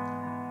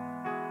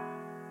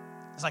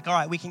 It's like, all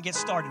right, we can get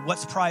started.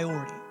 What's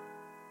priority?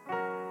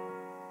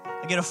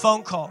 I get a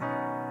phone call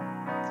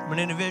from an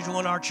individual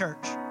in our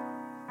church.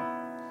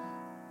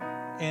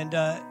 And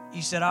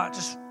he said, I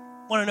just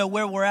want to know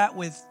where we're at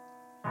with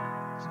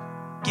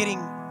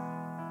getting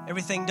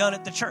everything done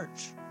at the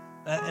church.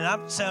 And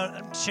I'm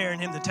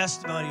sharing him the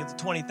testimony of the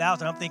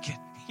 20,000. I'm thinking,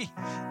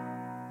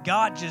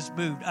 God just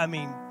moved. I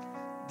mean,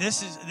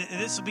 this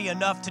will be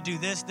enough to do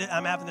this.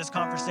 I'm having this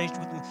conversation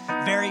with a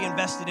very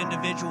invested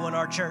individual in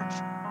our church.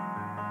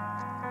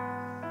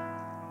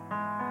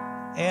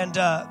 And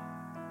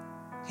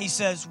he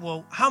says,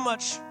 well, how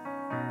much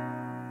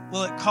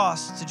will it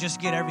cost to just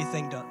get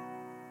everything done?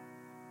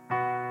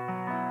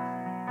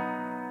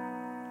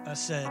 I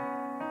said,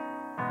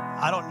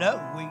 I don't know.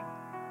 I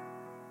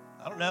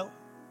don't know.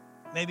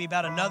 Maybe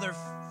about another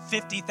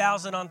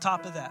 50,000 on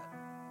top of that.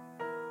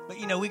 But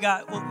we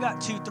got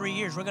 2-3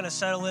 years. We're going to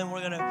settle in. We're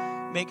going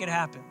to make it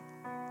happen.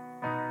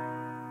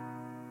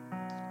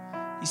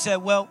 He said,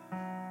 well,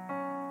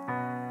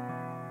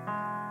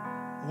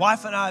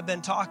 wife and I have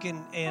been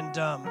talking, and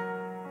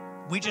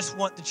we just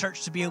want the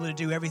church to be able to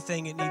do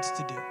everything it needs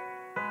to do.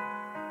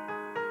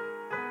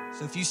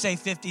 So if you say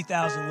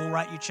 50,000, we'll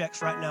write you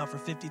checks right now for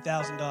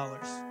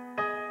 $50,000.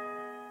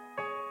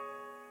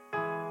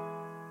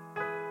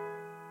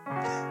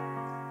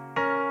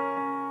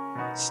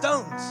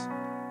 Stones.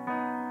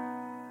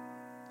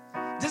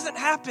 It doesn't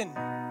happen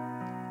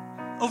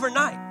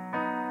overnight.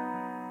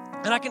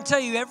 And I can tell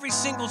you every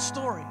single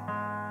story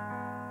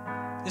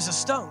is a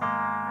stone.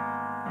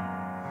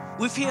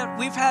 We've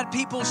had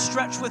people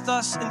stretch with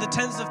us in the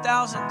tens of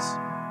thousands.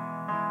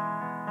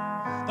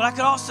 But I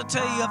could also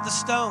tell you of the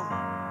stone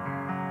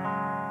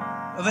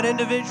of an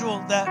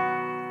individual that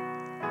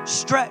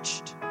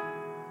stretched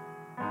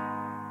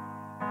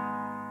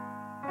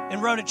and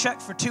wrote a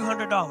check for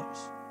 $200.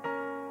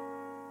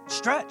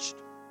 Stretched.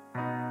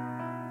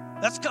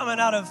 That's coming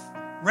out of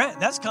rent.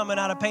 That's coming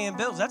out of paying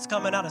bills. That's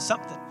coming out of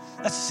something.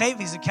 That's a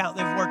savings account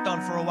they've worked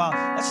on for a while.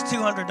 That's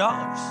 $200.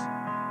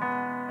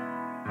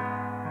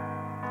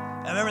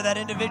 I remember that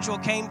individual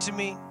came to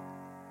me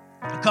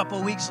a couple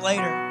of weeks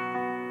later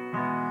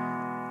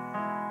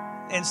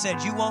and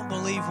said, you won't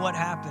believe what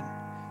happened.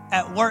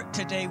 At work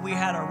today, we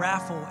had a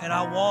raffle, and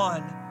I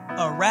won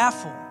a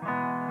raffle.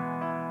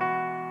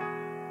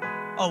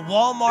 A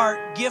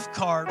Walmart gift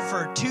card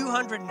for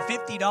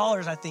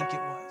 $250, I think it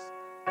was.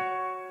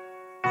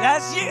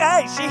 That's you.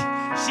 Hey,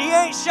 she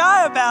ain't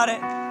shy about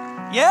it.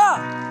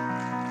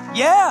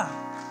 Yeah.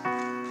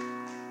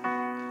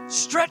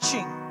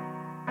 Stretching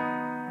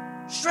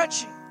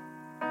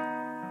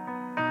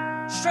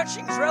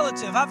is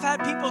relative. I've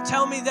had people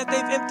tell me that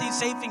they've emptied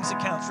savings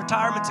accounts,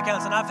 retirement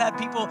accounts, and I've had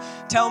people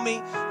tell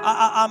me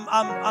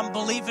I'm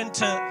believing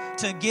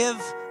to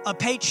give a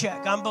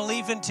paycheck. I'm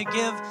believing to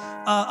give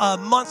a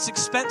month's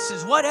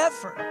expenses,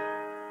 whatever.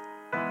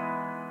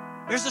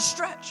 There's a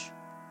stretch.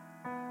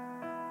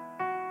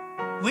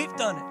 We've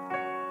done it.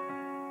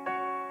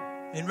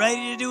 and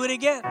ready to do it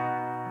again.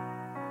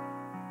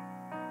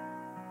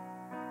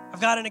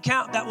 I've got an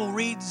account that will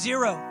read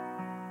 0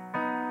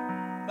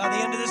 by the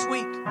end of this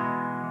week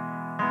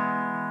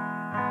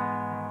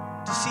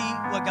to see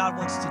what God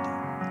wants to do.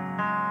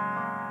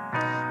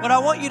 What I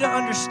want you to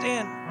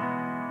understand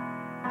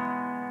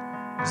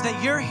is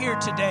that you're here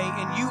today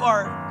and you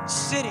are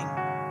sitting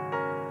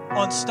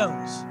on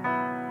stones.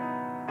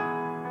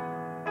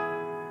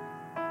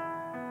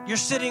 You're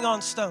sitting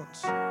on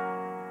stones.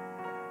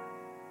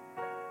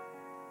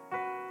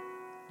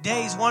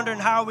 Days wondering,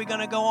 how are we going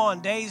to go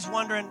on? Days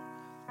wondering,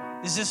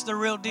 is this the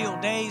real deal?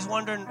 Days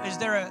wondering, is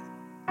there a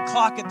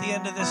clock at the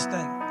end of this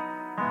thing?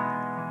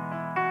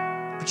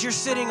 But you're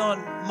sitting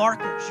on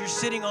markers. You're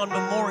sitting on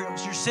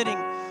memorials. You're sitting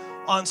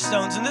on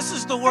stones. And this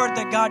is the word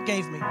that God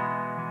gave me.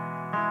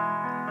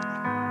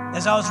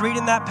 As I was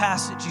reading that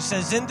passage, he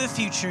says, in the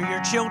future,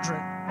 your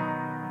children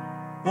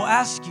will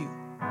ask you,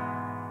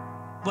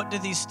 what do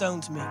these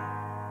stones mean?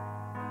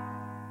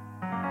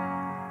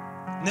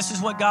 And this is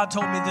what God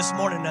told me this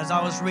morning as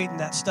I was reading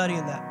that,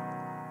 studying that.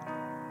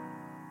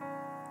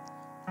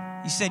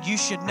 He said, you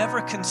should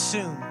never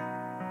consume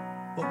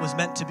what was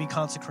meant to be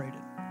consecrated.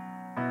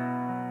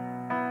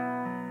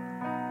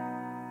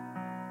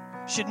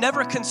 Should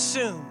never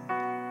consume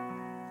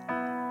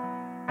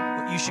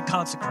what you should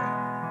consecrate,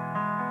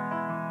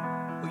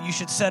 what you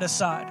should set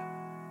aside,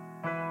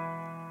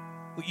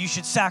 what you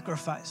should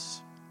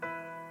sacrifice.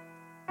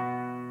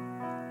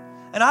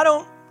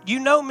 And you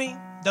know me,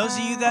 those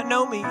of you that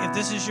know me, if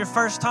this is your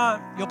first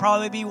time, you'll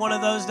probably be one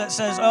of those that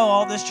says, oh,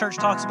 all this church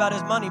talks about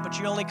is money, but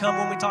you only come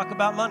when we talk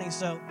about money,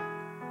 so.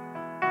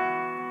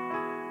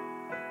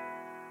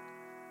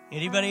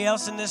 Anybody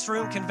else in this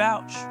room can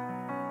vouch.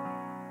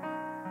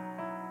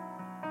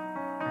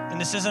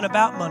 And this isn't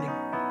about money.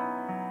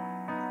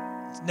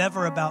 It's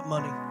never about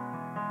money.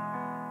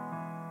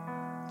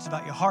 It's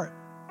about your heart.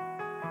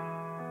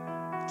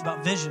 It's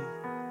about vision.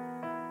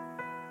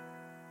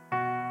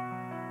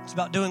 It's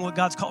about doing what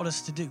God's called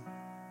us to do.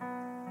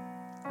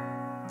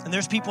 And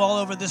there's people all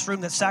over this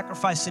room that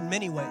sacrifice in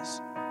many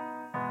ways.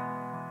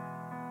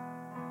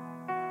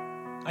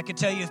 I can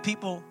tell you of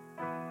people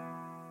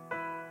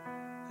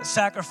that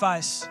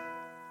sacrifice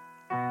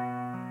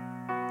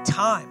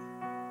time.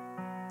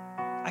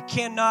 I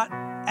cannot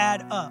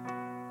add up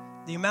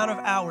the amount of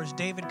hours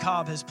David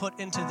Cobb has put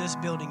into this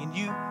building, and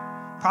you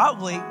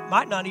probably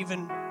might not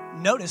even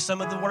notice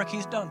some of the work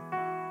he's done.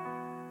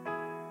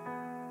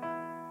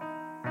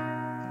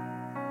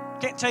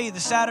 Can't tell you the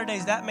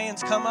Saturdays that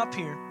man's come up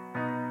here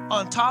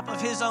on top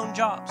of his own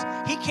jobs.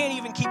 He can't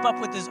even keep up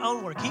with his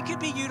own work. He could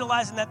be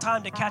utilizing that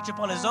time to catch up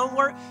on his own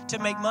work, to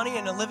make money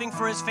and a living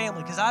for his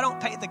family, because I don't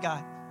pay the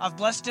guy. I've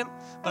blessed him,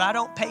 but I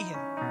don't pay him.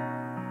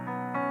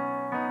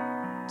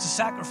 It's a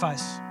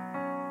sacrifice.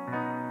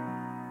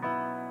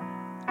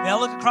 And I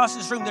look across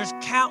this room, there's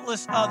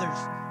countless others.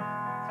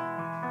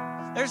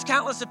 There's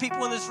countless of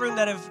people in this room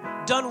that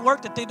have done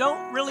work that they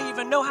don't really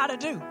even know how to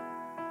do.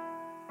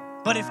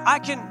 But if I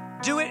can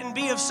do it and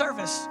be of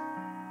service,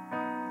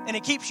 and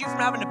it keeps you from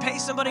having to pay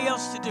somebody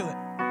else to do it,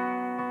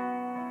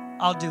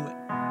 I'll do it.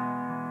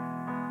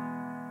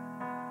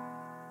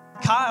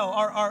 Kyle,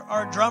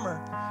 our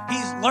drummer,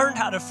 he's learned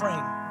how to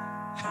frame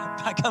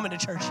by coming to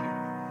church here.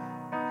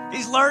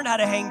 He's learned how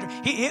to hang.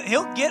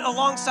 He'll get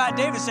alongside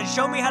David and say,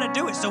 show me how to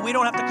do it so we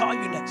don't have to call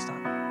you next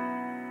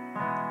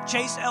time.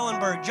 Chase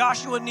Ellenberg,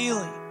 Joshua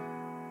Neely,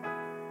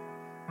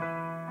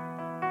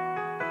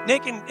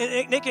 Nick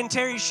and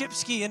Terry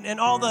Shipsky and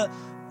all the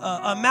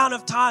amount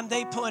of time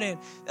they put in.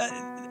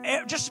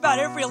 Just about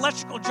every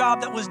electrical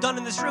job that was done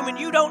in this room, and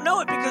you don't know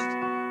it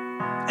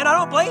and I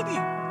don't blame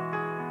you.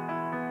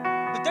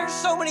 But there's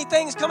so many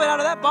things coming out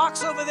of that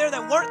box over there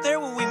that weren't there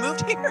when we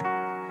moved here.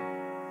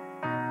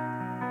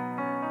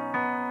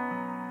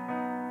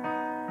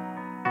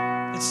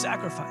 It's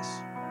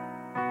sacrifice.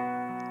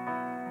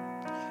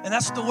 And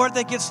that's the word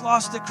that gets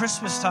lost at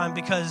Christmas time,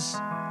 because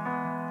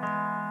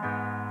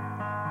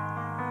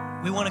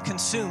we want to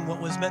consume what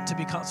was meant to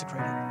be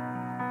consecrated.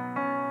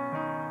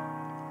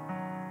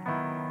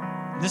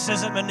 This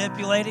isn't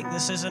manipulating.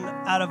 This isn't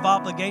out of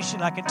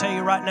obligation. I can tell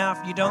you right now,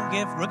 if you don't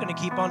give, we're going to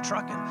keep on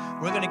trucking.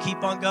 We're going to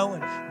keep on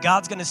going.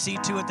 God's going to see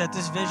to it that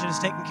this vision is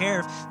taken care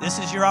of. This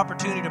is your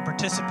opportunity to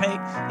participate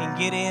and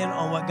get in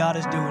on what God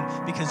is doing,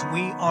 because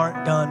we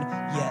aren't done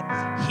yet.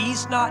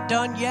 He's not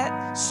done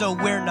yet, so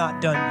we're not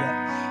done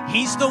yet.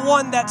 He's the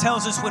one that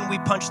tells us when we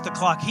punch the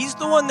clock. He's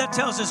the one that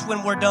tells us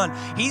when we're done.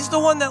 He's the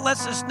one that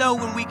lets us know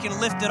when we can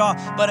lift it off.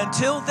 But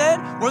until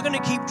then, we're going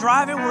to keep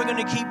driving, we're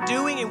going to keep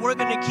doing, and we're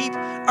going to keep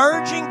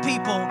urging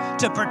people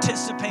to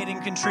participate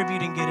and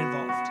contribute and get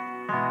involved.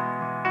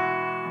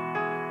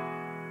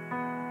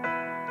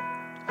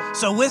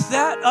 So with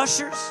that,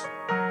 ushers,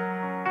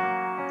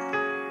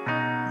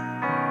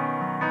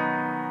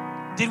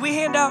 did we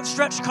hand out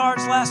stretch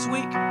cards last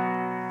week?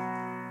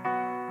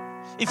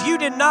 If you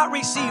did not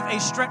receive a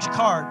stretch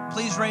card,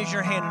 please raise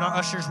your hand and our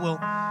ushers will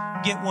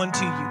get one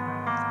to you.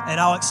 And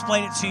I'll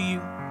explain it to you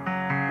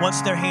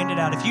once they're handed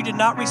out. If you did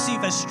not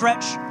receive a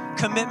stretch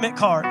commitment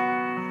card,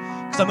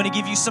 because I'm going to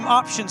give you some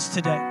options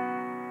today.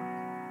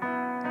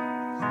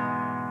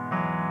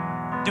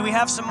 Do we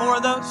have some more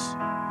of those?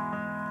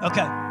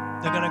 Okay,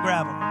 they're going to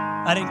grab them.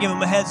 I didn't give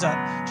them a heads up.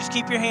 Just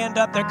keep your hand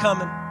up. They're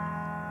coming.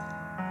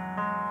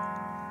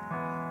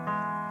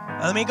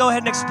 Let me go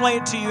ahead and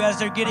explain it to you as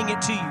they're getting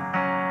it to you.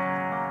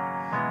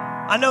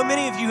 I know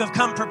many of you have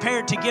come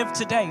prepared to give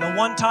today, a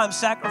one-time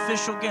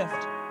sacrificial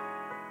gift.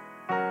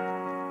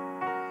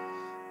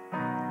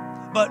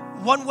 But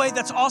one way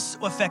that's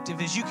also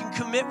effective is you can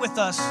commit with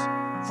us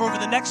for over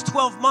the next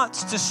 12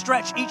 months to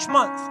stretch each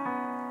month.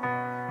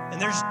 And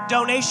there's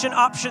donation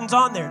options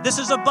on there. This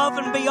is above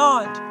and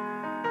beyond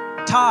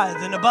tithe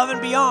and above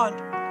and beyond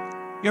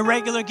your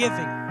regular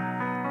giving.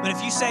 But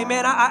if you say,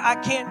 man, I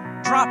can't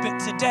drop it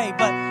today,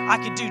 but I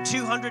could do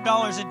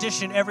 $200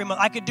 addition every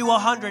month. I could do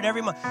 $100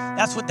 every month.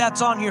 That's what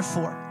that's on here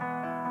for.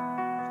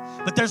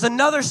 But there's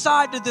another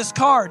side to this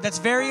card that's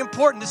very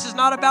important. This is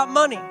not about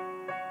money.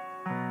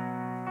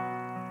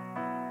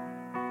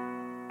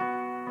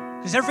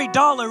 Because every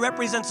dollar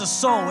represents a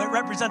soul. It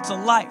represents a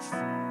life.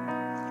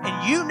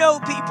 And you know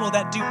people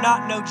that do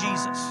not know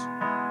Jesus.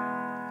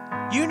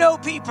 You know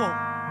people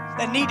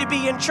that need to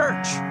be in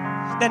church,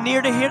 that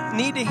need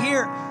to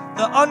hear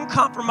the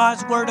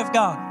uncompromised word of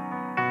God.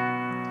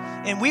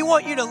 And we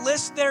want you to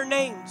list their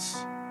names.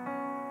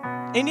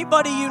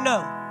 Anybody you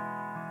know,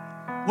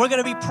 we're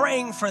going to be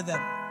praying for them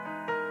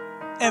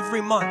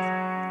every month.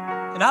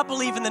 And I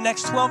believe in the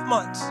next 12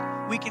 months,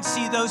 we can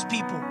see those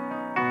people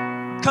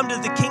come to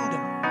the kingdom.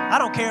 I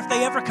don't care if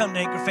they ever come to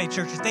Anchor Faith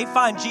Church. If they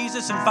find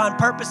Jesus and find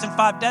purpose and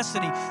find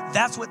destiny,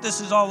 that's what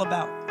this is all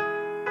about.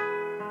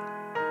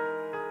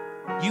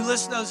 You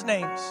list those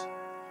names.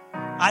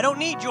 I don't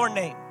need your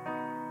name.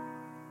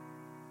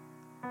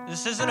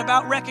 This isn't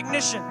about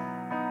recognition.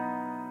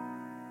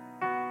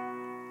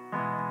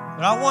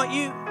 But I want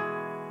you.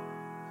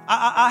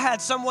 I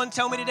had someone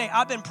tell me today,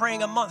 I've been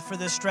praying a month for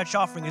this stretch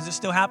offering. Is it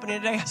still happening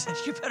today? I said,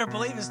 you better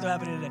believe it's still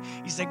happening today.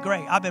 He said,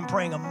 great. I've been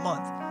praying a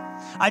month.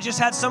 I just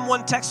had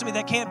someone text me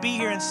that can't be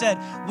here and said,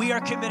 we are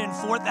committing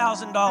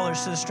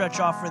 $4,000 to the stretch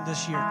offering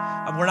this year.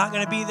 We're not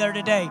going to be there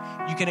today.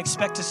 You can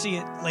expect to see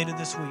it later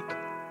this week.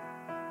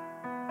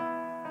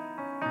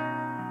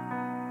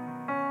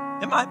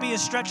 It might be a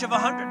stretch of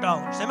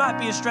 $100. It might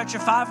be a stretch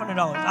of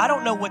 $500. I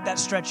don't know what that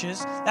stretch is.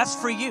 That's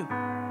for you.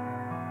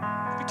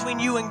 Between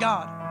you and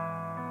God.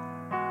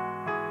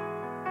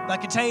 But I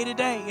can tell you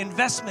today,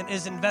 investment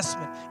is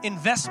investment.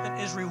 Investment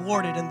is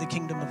rewarded in the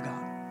kingdom of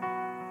God.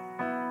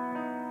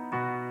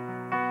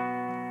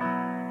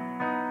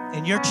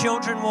 And your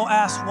children will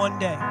ask one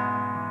day,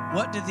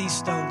 what do these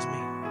stones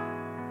mean?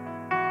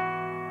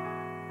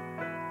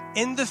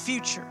 In the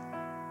future,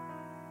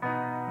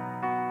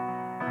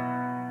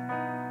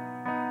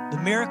 the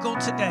miracle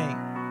today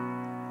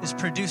is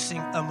producing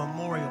a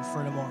memorial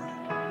for tomorrow.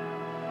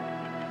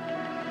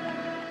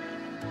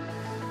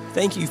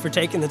 Thank you for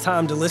taking the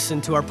time to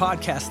listen to our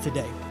podcast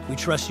today. We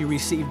trust you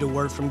received a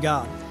word from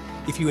God.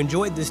 If you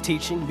enjoyed this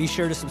teaching, be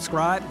sure to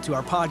subscribe to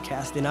our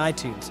podcast in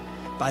iTunes.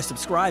 By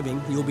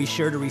subscribing, you'll be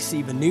sure to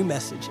receive a new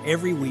message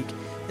every week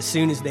as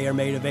soon as they are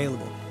made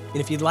available. And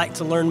if you'd like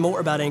to learn more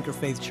about Anchor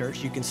Faith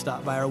Church, you can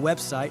stop by our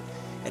website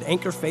at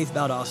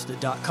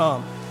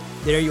anchorfaithvaldosta.com.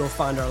 There you'll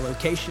find our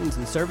locations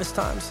and service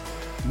times,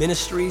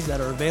 ministries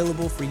that are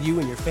available for you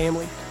and your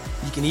family.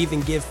 You can even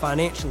give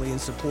financially in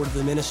support of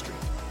the ministry.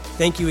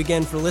 Thank you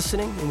again for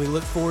listening, and we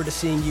look forward to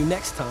seeing you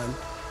next time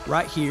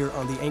right here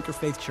on the Anchor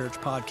Faith Church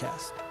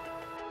podcast.